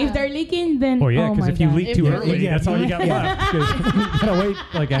 Yeah. If they're leaking, then Oh yeah, my because if you God. leak If too you're early, leaking- that's all you got Yeah. left. 'Cause you gotta wait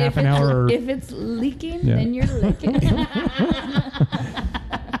like a half an hour. If it's leaking, Yeah. then you're licking.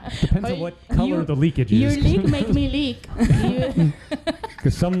 Depends on what color the leakage Your is. leak make me leak.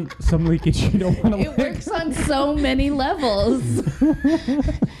 Because some leakage you don't want to It works on so many levels.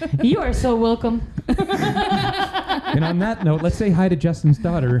 You are so welcome. And on that note, let's say hi to Justin's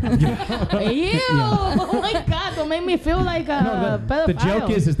daughter. Ew! Oh my God! Don't make me feel like a pedophile. The joke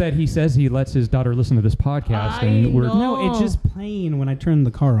is that he says he lets his daughter listen to this podcast, and we're No, it's just playing when I turn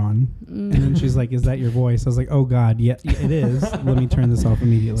the car on, and then she's like, "Is that your voice?" I was like, "Oh God, yeah, it is." Let me turn this off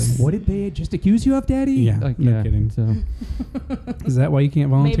immediately. What did they just accuse you of, Daddy? Yeah, no kidding. So. Is that why you can't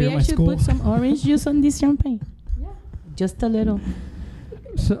volunteer Maybe at my I should school? put some orange juice on this champagne. Yeah, just a little.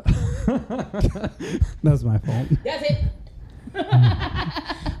 So That was my fault. That's it.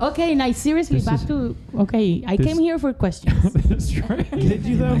 Okay, now seriously, This back is- to I came here for questions. That's right. Did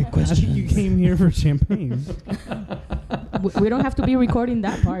you though? I think you came here for champagne. We don't have to be recording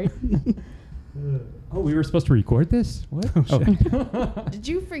that part. Oh, we were supposed to record this? What? Oh, Did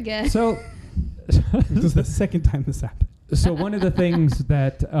you forget? So, This is the second time this happened. so one of the things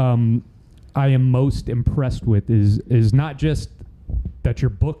that I am most impressed with is not just that you're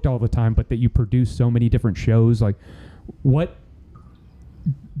booked all the time, but that you produce so many different shows. Like, what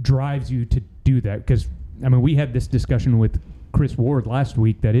drives you to do that? Because I mean, we had this discussion with Chris Ward last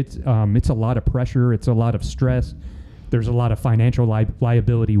week that it's a lot of pressure, it's a lot of stress. There's a lot of financial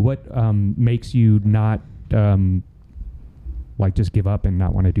liability. What makes you not like just give up and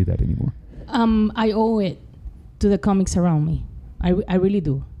not want to do that anymore? I owe it to the comics around me. I really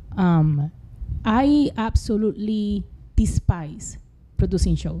do. I absolutely despise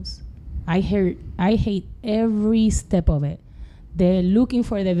producing shows. I hate every step of it. They're looking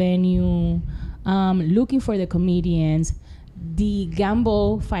for the venue, looking for the comedians, the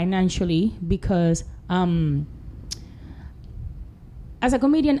gamble financially, because as a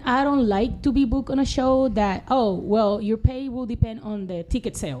comedian, I don't like to be booked on a show that, oh, well, your pay will depend on the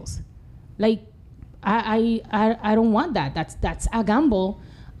ticket sales. Like, I don't want that. That's a gamble,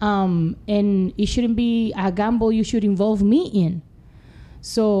 and it shouldn't be a gamble you should involve me in.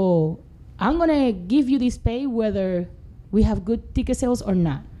 So I'm gonna give you this pay whether we have good ticket sales or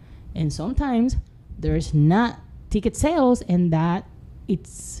not. And sometimes there's not ticket sales, and that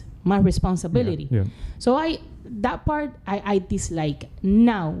it's my responsibility. Yeah. So that part I dislike.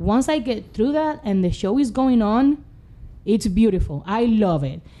 Now, once I get through that and the show is going on, it's beautiful. I love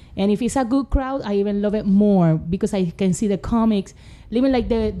it. And if it's a good crowd, I even love it more because I can see the comics. Even like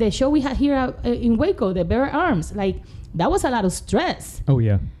the show we had here in Waco, the Bear Arms, like that was a lot of stress. Oh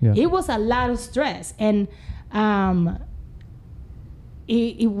yeah. It was a lot of stress. And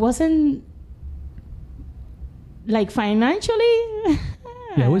it wasn't like financially.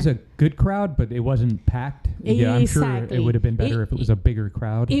 Yeah, it was a good crowd, but it wasn't packed. Yeah, I'm sure Exactly. it would have been better if it was a bigger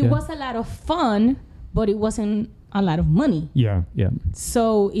crowd. It yeah. was a lot of fun, but it wasn't a lot of money. Yeah, yeah.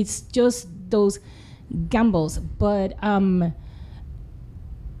 So it's just those gambles. But I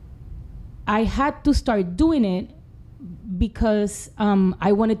had to start doing it because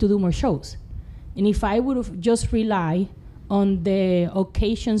I wanted to do more shows. And if I would have just rely on the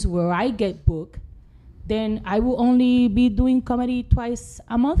occasions where I get booked, then I will only be doing comedy twice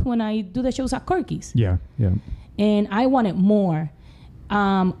a month when I do the shows at Corky's. Yeah, yeah. And I wanted more.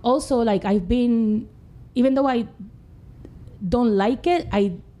 Also, like I've been, even though I don't like it,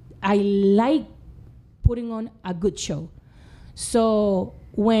 I like putting on a good show. So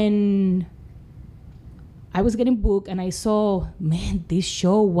when I was getting booked and I saw, man, this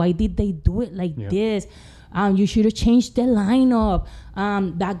show, why did they do it like this? You should have changed the lineup.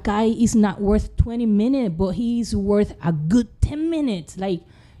 That guy is not worth 20 minutes, but he's worth a good 10 minutes. Like,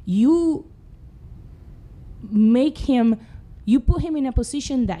 you put him in a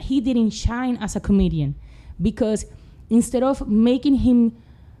position that he didn't shine as a comedian. Because instead of making him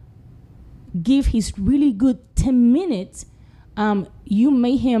give his really good 10 minutes, you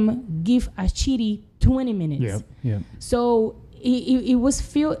made him give a shitty 20 minutes. Yeah, yeah. So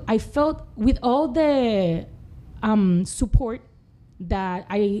I felt with all the support that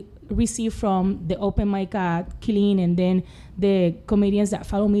I received from the open mic at Killeen and then the comedians that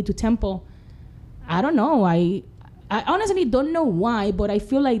follow me to Temple, I don't know. I honestly don't know why, but I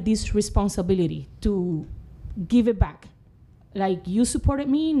feel like this responsibility to give it back. Like, you supported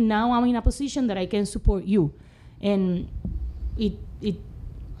me, now I'm in a position that I can support you. And it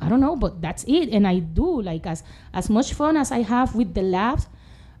I don't know, but that's it. And I do, like, as much fun as I have with the laughs,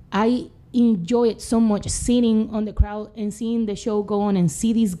 I enjoy it so much sitting on the crowd and seeing the show go on and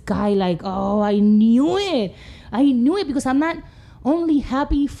see this guy like, oh, I knew it because I'm not only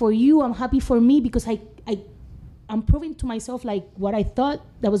happy for you, I'm happy for me because I'm proving to myself like what I thought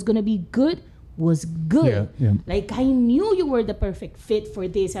that was gonna be good was good. Yeah. Like, I knew you were the perfect fit for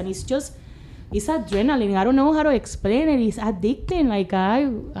this, and it's adrenaline. I don't know how to explain it. It's addicting. Like,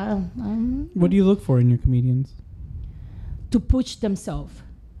 what do you look for in your comedians? to push themselves.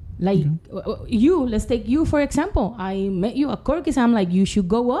 Like let's take you for example. I met you at Corky's. I'm like, you should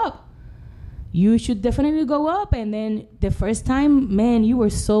go up. You should definitely go up. And then the first time, man, you were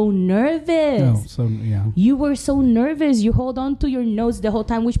so nervous. You were so nervous. You hold on to your notes the whole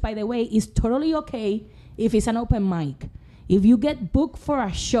time, which, by the way, is totally okay if it's an open mic. If you get booked for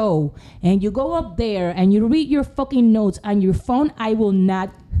a show and you go up there and you read your fucking notes on your phone, I will not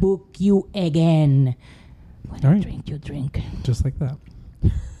book you again. When I drink, you drink. Just like that.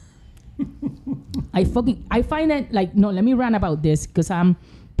 I find it like, no, let me rant about this because I'm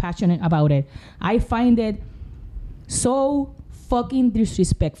passionate about it. I find it so fucking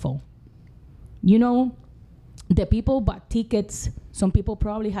disrespectful. You know, the people bought tickets. Some people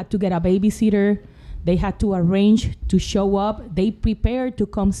probably had to get a babysitter. They had to arrange to show up. They prepared to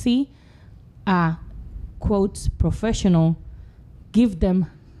come see a, quotes, professional, give them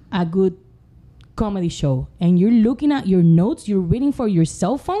a good comedy show. And you're looking at your notes, you're reading for your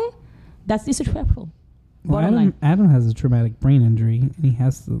cell phone? That's disrespectful. Well, Adam has a traumatic brain injury, and he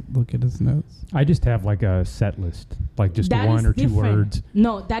has to look at his notes. I just have like a set list, like just that one or different. 2 words.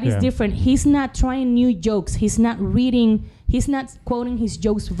 No, that is different. He's not trying new jokes. He's not reading. He's not quoting his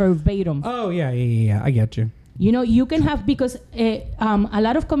jokes verbatim. Oh, yeah. I get you. You know, you can have, because a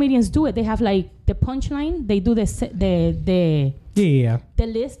lot of comedians do it. They have like the punchline. They do the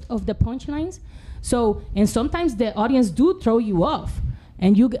list of the punchlines. So, and sometimes the audience do throw you off.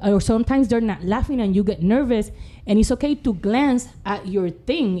 And or sometimes they're not laughing and you get nervous, and it's okay to glance at your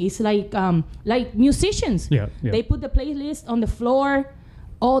thing. It's like musicians. Yeah. They put the playlist on the floor.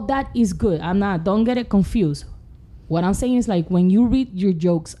 All that is good. Don't get it confused. What I'm saying is like when you read your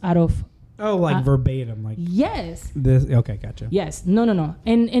jokes out of verbatim, like yes. This okay, gotcha. Yes. No.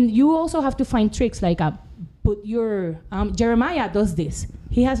 And you also have to find tricks like put your Jeremiah does this.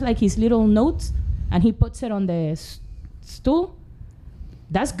 He has like his little notes and he puts it on the stool.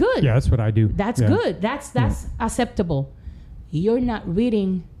 That's good. Yeah, that's what I do. That's good. That's acceptable. You're not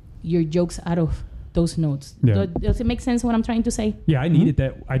reading your jokes out of those notes. Yeah. Does it make sense what I'm trying to say? Yeah, I needed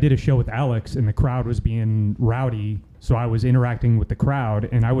that. I did a show with Alex, and the crowd was being rowdy, so I was interacting with the crowd,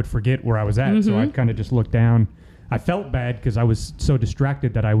 and I would forget where I was at, so I'd kind of just look down. I felt bad because I was so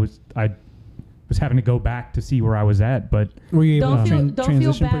distracted that I was having to go back to see where I was at. But were you able don't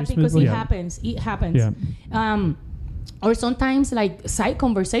feel bad because it Yeah. happens. It happens. Yeah. Or sometimes like side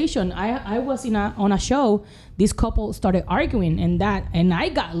conversation. I was on a show. This couple started arguing and I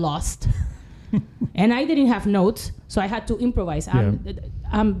got lost, and I didn't have notes, so I had to improvise. I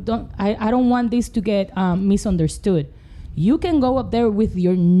don't want this to get misunderstood. You can go up there with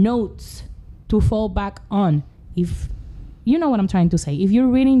your notes to fall back on. If you know what I'm trying to say. If you're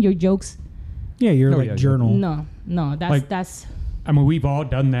reading your jokes, journal. No, that's. I mean, we've all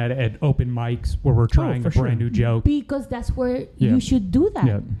done that at open mics where we're trying a brand new joke. Because that's where you should do that.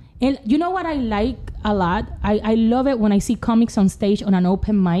 Yeah. And you know what I like a lot? I love it when I see comics on stage on an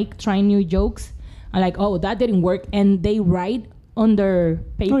open mic trying new jokes. I'm like, oh, that didn't work. And they write on their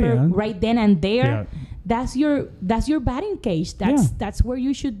paper right then and there. Yeah. That's your batting cage. That's where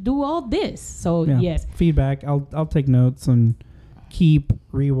you should do all this. So, yes. Feedback. I'll take notes and keep,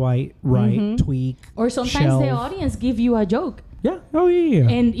 rewrite, tweak, or sometimes the audience give you a joke. Yeah. Oh, yeah.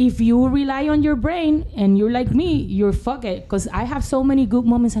 And if you rely on your brain and you're like me, you're fuck it. Because I have so many good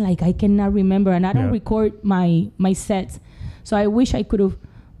moments and like I cannot remember, and I don't record my sets. So I wish I could have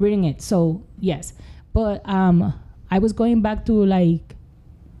written it. So yes, but I was going back to like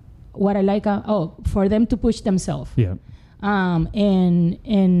what I like. For them to push themselves. Yeah.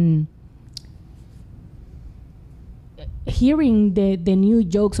 And hearing the new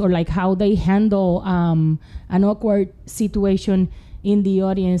jokes or like how they handle an awkward situation in the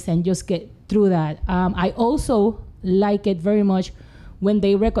audience and just get through that. I also like it very much when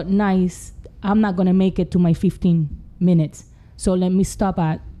they recognize I'm not going to make it to my 15 minutes. So let me stop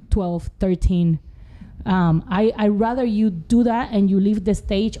at 12, 13. I rather you do that and you leave the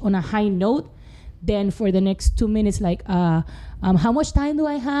stage on a high note than for the next 2 minutes like, how much time do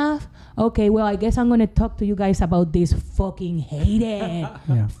I have? Okay, well, I guess I'm going to talk to you guys about this. Fucking hate it.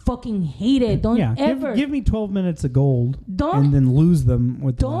 Fucking hate it. Don't ever. Give me 12 minutes of gold and then lose them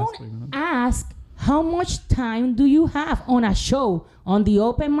with the last 3 minutes. Ask how much time do you have on a show. On the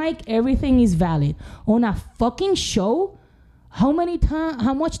open mic, everything is valid. On a fucking show, how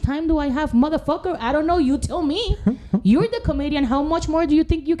much time do I have? Motherfucker, I don't know. You tell me. You're the comedian. How much more do you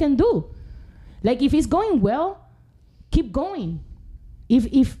think you can do? Like, if it's going well, keep going.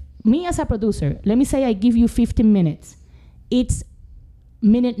 If me as a producer, let me say I give you 15 minutes. It's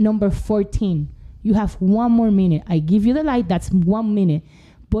minute number 14. You have 1 more minute. I give you the light, that's 1 minute.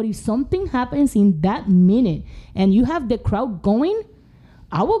 But if something happens in that minute and you have the crowd going,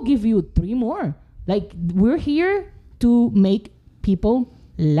 I will give you 3 more. Like, we're here to make people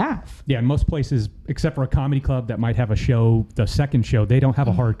laugh. Yeah, in most places, except for a comedy club that might have a show, the second show, they don't have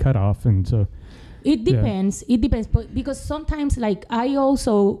a hard cutoff. And so... It depends. It depends. But because sometimes, like, I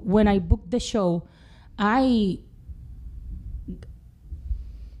also, when I book the show, I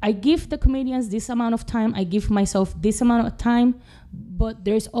give the comedians this amount of time. I give myself this amount of time. But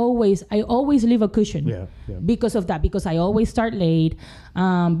I always leave a cushion because of that. Because I always start late.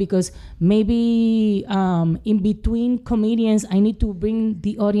 Because maybe in between comedians, I need to bring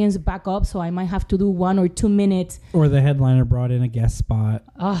the audience back up. So I might have to do 1 or 2 minutes. Or the headliner brought in a guest spot.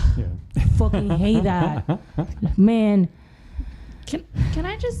 Fucking hate that. Man. Can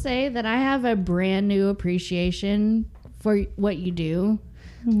I just say that I have a brand new appreciation for what you do?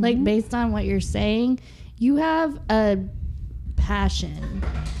 Mm-hmm. Like, based on what you're saying, you have a passion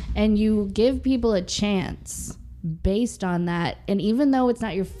and you give people a chance based on that. And even though it's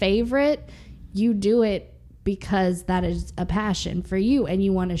not your favorite, you do it because that is a passion for you and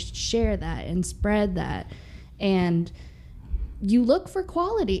you want to share that and spread that. And you look for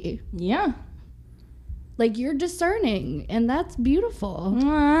quality. Yeah. Like, you're discerning, and that's beautiful.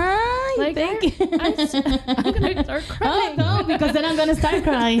 Like, thank you. I'm going to start crying. Oh, no, because then I'm going to start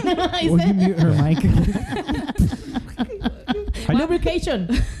crying. Will you mute her mic? Lubrication.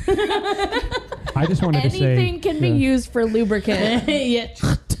 I just wanted to say... Anything can be used for lubricant. Yeah.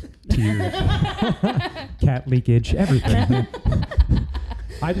 Tears. Cat leakage, everything.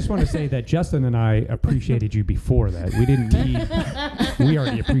 I just want to say that Justin and I appreciated you before that. We didn't need... We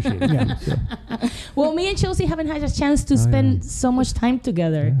already appreciated you. So. Well, me and Chelsea haven't had a chance to spend so much time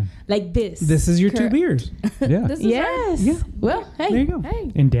together like this. This is your 2 beers. Yeah. This is yes. Yeah. Well, hey. There you go.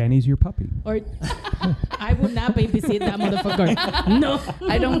 Hey. And Danny's your puppy. Or I would not babysit that motherfucker. No.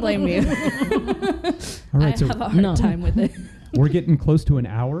 I don't blame you. All right, I so have a hard time with it. we're getting close to an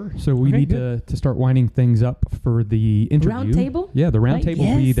hour, so we need to start winding things up for the interview. Round table? Yeah, the round table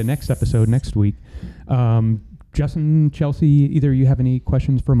will be the next episode next week. Justin, Chelsea, either you have any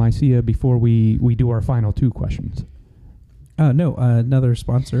questions for Mysia before we do our final 2 questions? No, another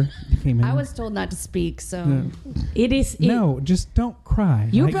sponsor came in. I was told not to speak, so... It is... No, just don't cry.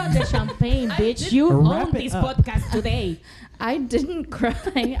 You brought the champagne, bitch. You own this podcast today. I didn't cry.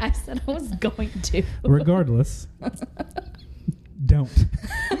 I said I was going to. Regardless, don't.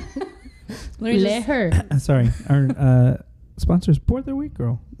 Let her. Sorry. Our sponsor is Puerto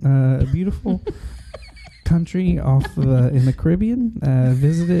Rico. A beautiful country off in the Caribbean.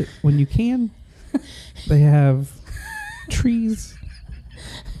 Visit it when you can. They have trees,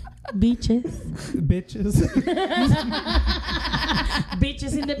 beaches, bitches,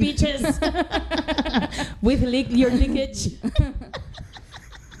 bitches in the beaches with your leakage.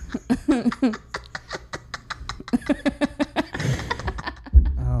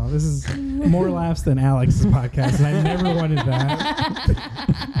 Oh, this is more laughs than Alex's podcast, and I never wanted that.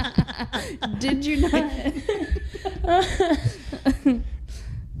 Did you not?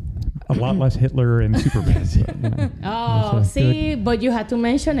 A lot less Hitler and Superman. So, Oh, see, but you had to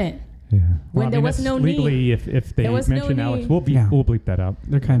mention it. Yeah. When there was no need. Legally, if they mention Alex, we'll bleep that out.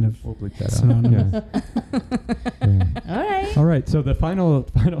 They're kind of We'll bleep that synonymous. out. Yeah. All right. All right. So the final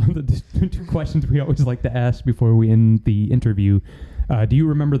the 2 questions we always like to ask before we end the interview. Do you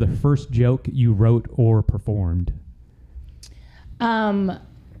remember the first joke you wrote or performed? I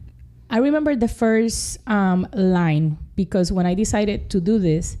remember the first line because when I decided to do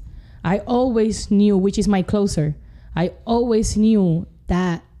this, I always knew, which is my closer, I always knew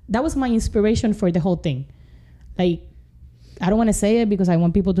that was my inspiration for the whole thing. Like, I don't want to say it because I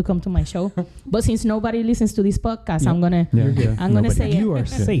want people to come to my show, but since nobody listens to this podcast, I'm gonna say it. You are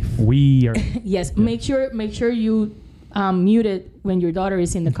safe. We are. Yes, make sure you mute it when your daughter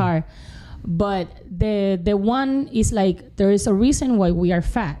is in the car. But the one is like, there is a reason why we are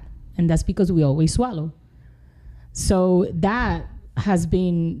fat, and that's because we always swallow. So that has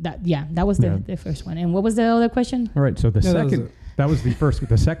been that was the first one. And what was the other question? All right, so the second that was the first.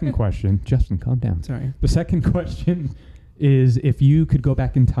 The second question, Justin, calm down. Sorry. The second question is, if you could go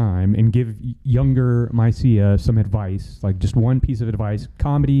back in time and give younger Mysia some advice, like just one piece of advice,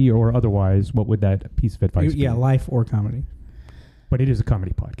 comedy or otherwise, what would that piece of advice be? Yeah, life or comedy. But it is a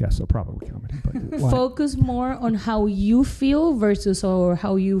comedy podcast, so probably comedy. But focus more on how you feel versus or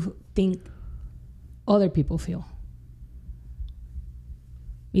how you think other people feel.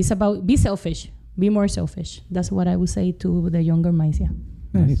 It's about be selfish. Be more selfish. That's what I would say to the younger Mysia.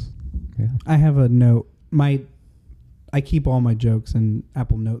 Nice. Yeah. I have a note. I keep all my jokes in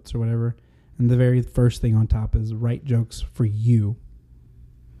Apple Notes or whatever, and the very first thing on top is write jokes for you.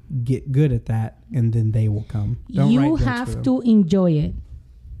 Get good at that, and then they will come. Don't you write jokes have for them. to enjoy it.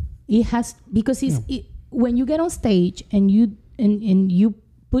 It has, because when you get on stage and you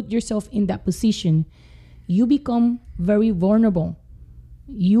put yourself in that position, you become very vulnerable.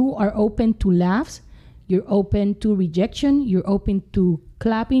 You are open to laughs. You're open to rejection. You're open to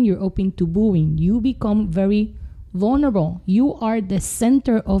clapping. You're open to booing. You become very vulnerable. You are the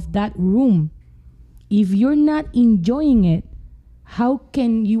center of that room. If you're not enjoying it, how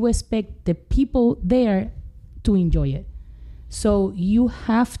can you expect the people there to enjoy it? So you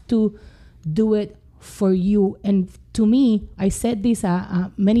have to do it for you. And to me, I said this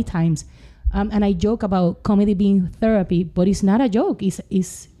many times, and I joke about comedy being therapy, but it's not a joke.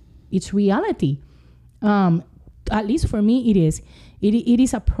 It's reality. At least for me, it is. It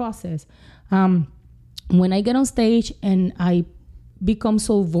is a process. When I get on stage and I become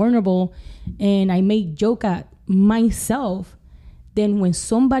so vulnerable and I make joke at myself, then when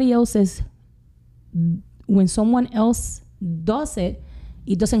someone else does it,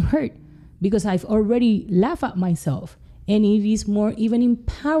 it doesn't hurt because I've already laughed at myself. And it is more even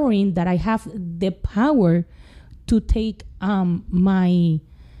empowering that I have the power to take my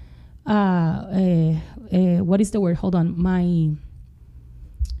what is the word? Hold on. My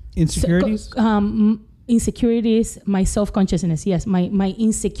insecurities? Insecurities, my self-consciousness. Yes, my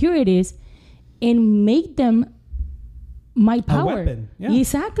insecurities, and make them my power. A weapon. Yeah.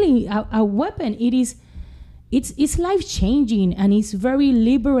 Exactly. A weapon. It's life-changing, and it's very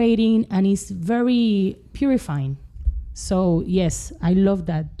liberating, and it's very purifying. So yes, I love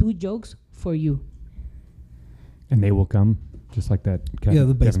that. Do jokes for you. And they will come, just like that the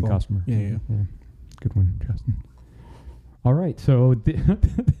Kevin baseball. Costner. Yeah. Good one, Justin. All right, so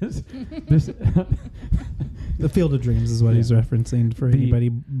this The Field of Dreams is what he's referencing for anybody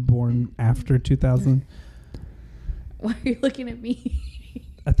born after 2000. Why are you looking at me?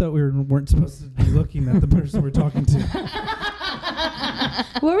 I thought we weren't supposed to be looking at the person we're talking to.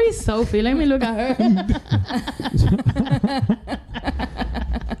 Where is Sophie? Let me look at her.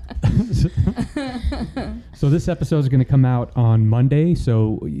 So this episode is going to come out on Monday,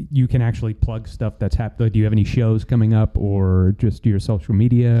 so you can actually plug stuff that's happening. Do you have any shows coming up, or just your social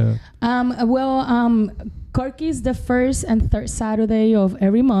media? Corky is the first and third Saturday of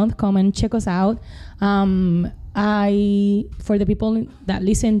every month. Come and check us out. For the people that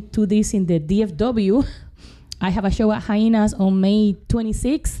listen to this in the DFW, I have a show at Hyenas on May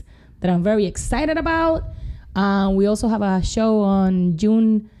 26th that I'm very excited about. We also have a show on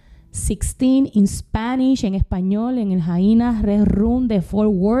June 16 in Spanish, en español, en el Hyenas Red Room de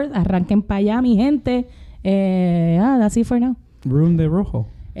Fort Worth. Arranquen para allá, mi gente. That's it for now. Room de Rojo.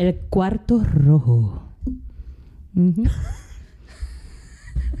 El Cuarto Rojo. Mm-hmm.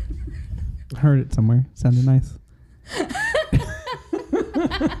 Heard it somewhere. Sounded nice.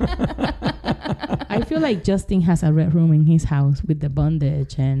 I feel like Justin has a red room in his house with the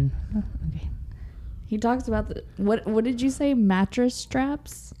bondage and... okay. He talks about what did you say? Mattress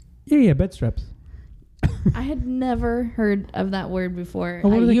straps? Yeah, bed straps. I had never heard of that word before. Oh,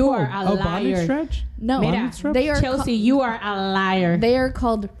 what are they You called? are a bondage liar. stretch? No, Mira, they are Chelsea, you are a liar. They are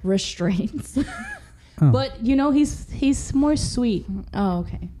called restraints. Oh. But you know he's more sweet. Oh,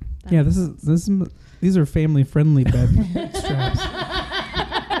 okay. Yeah, these are family friendly bed straps.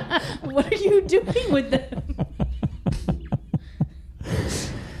 What are you doing with them?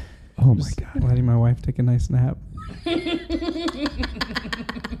 Oh my God! Letting my wife take a nice nap.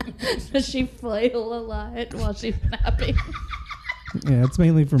 Does she flail a lot while she's napping? Yeah, it's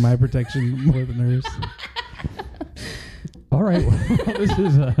mainly for my protection more than hers. All right, well,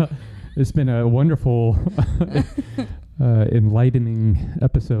 it's been a wonderful, enlightening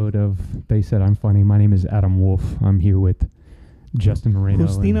episode of They Said I'm Funny. My name is Adam Wolf. I'm here with Justin Moreno,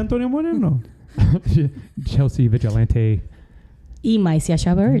 Justin Antonio Moreno, Chelsea Vigilante, Y Mysia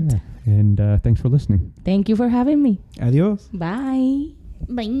Chabert. yeah. And thanks for listening. Thank you for having me. Adios. Bye.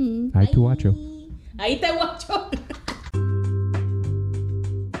 Bye. Ahí te guacho. Ahí te guacho.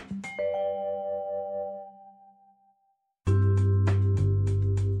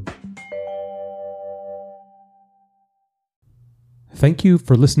 Thank you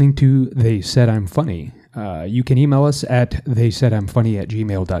for listening to They Said I'm Funny. You can email us at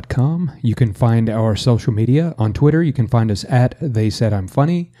theysaidimfunny@gmail.com. You can find our social media. On Twitter, you can find us at They Said I'm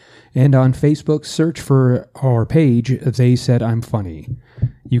Funny. And on Facebook, search for our page, They Said I'm Funny.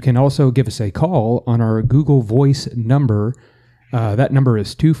 You can also give us a call on our Google Voice number. That number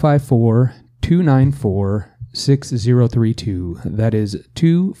is 254-294-6032. That is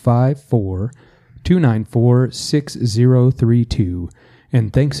 254-294-6032.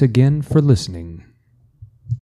 And thanks again for listening.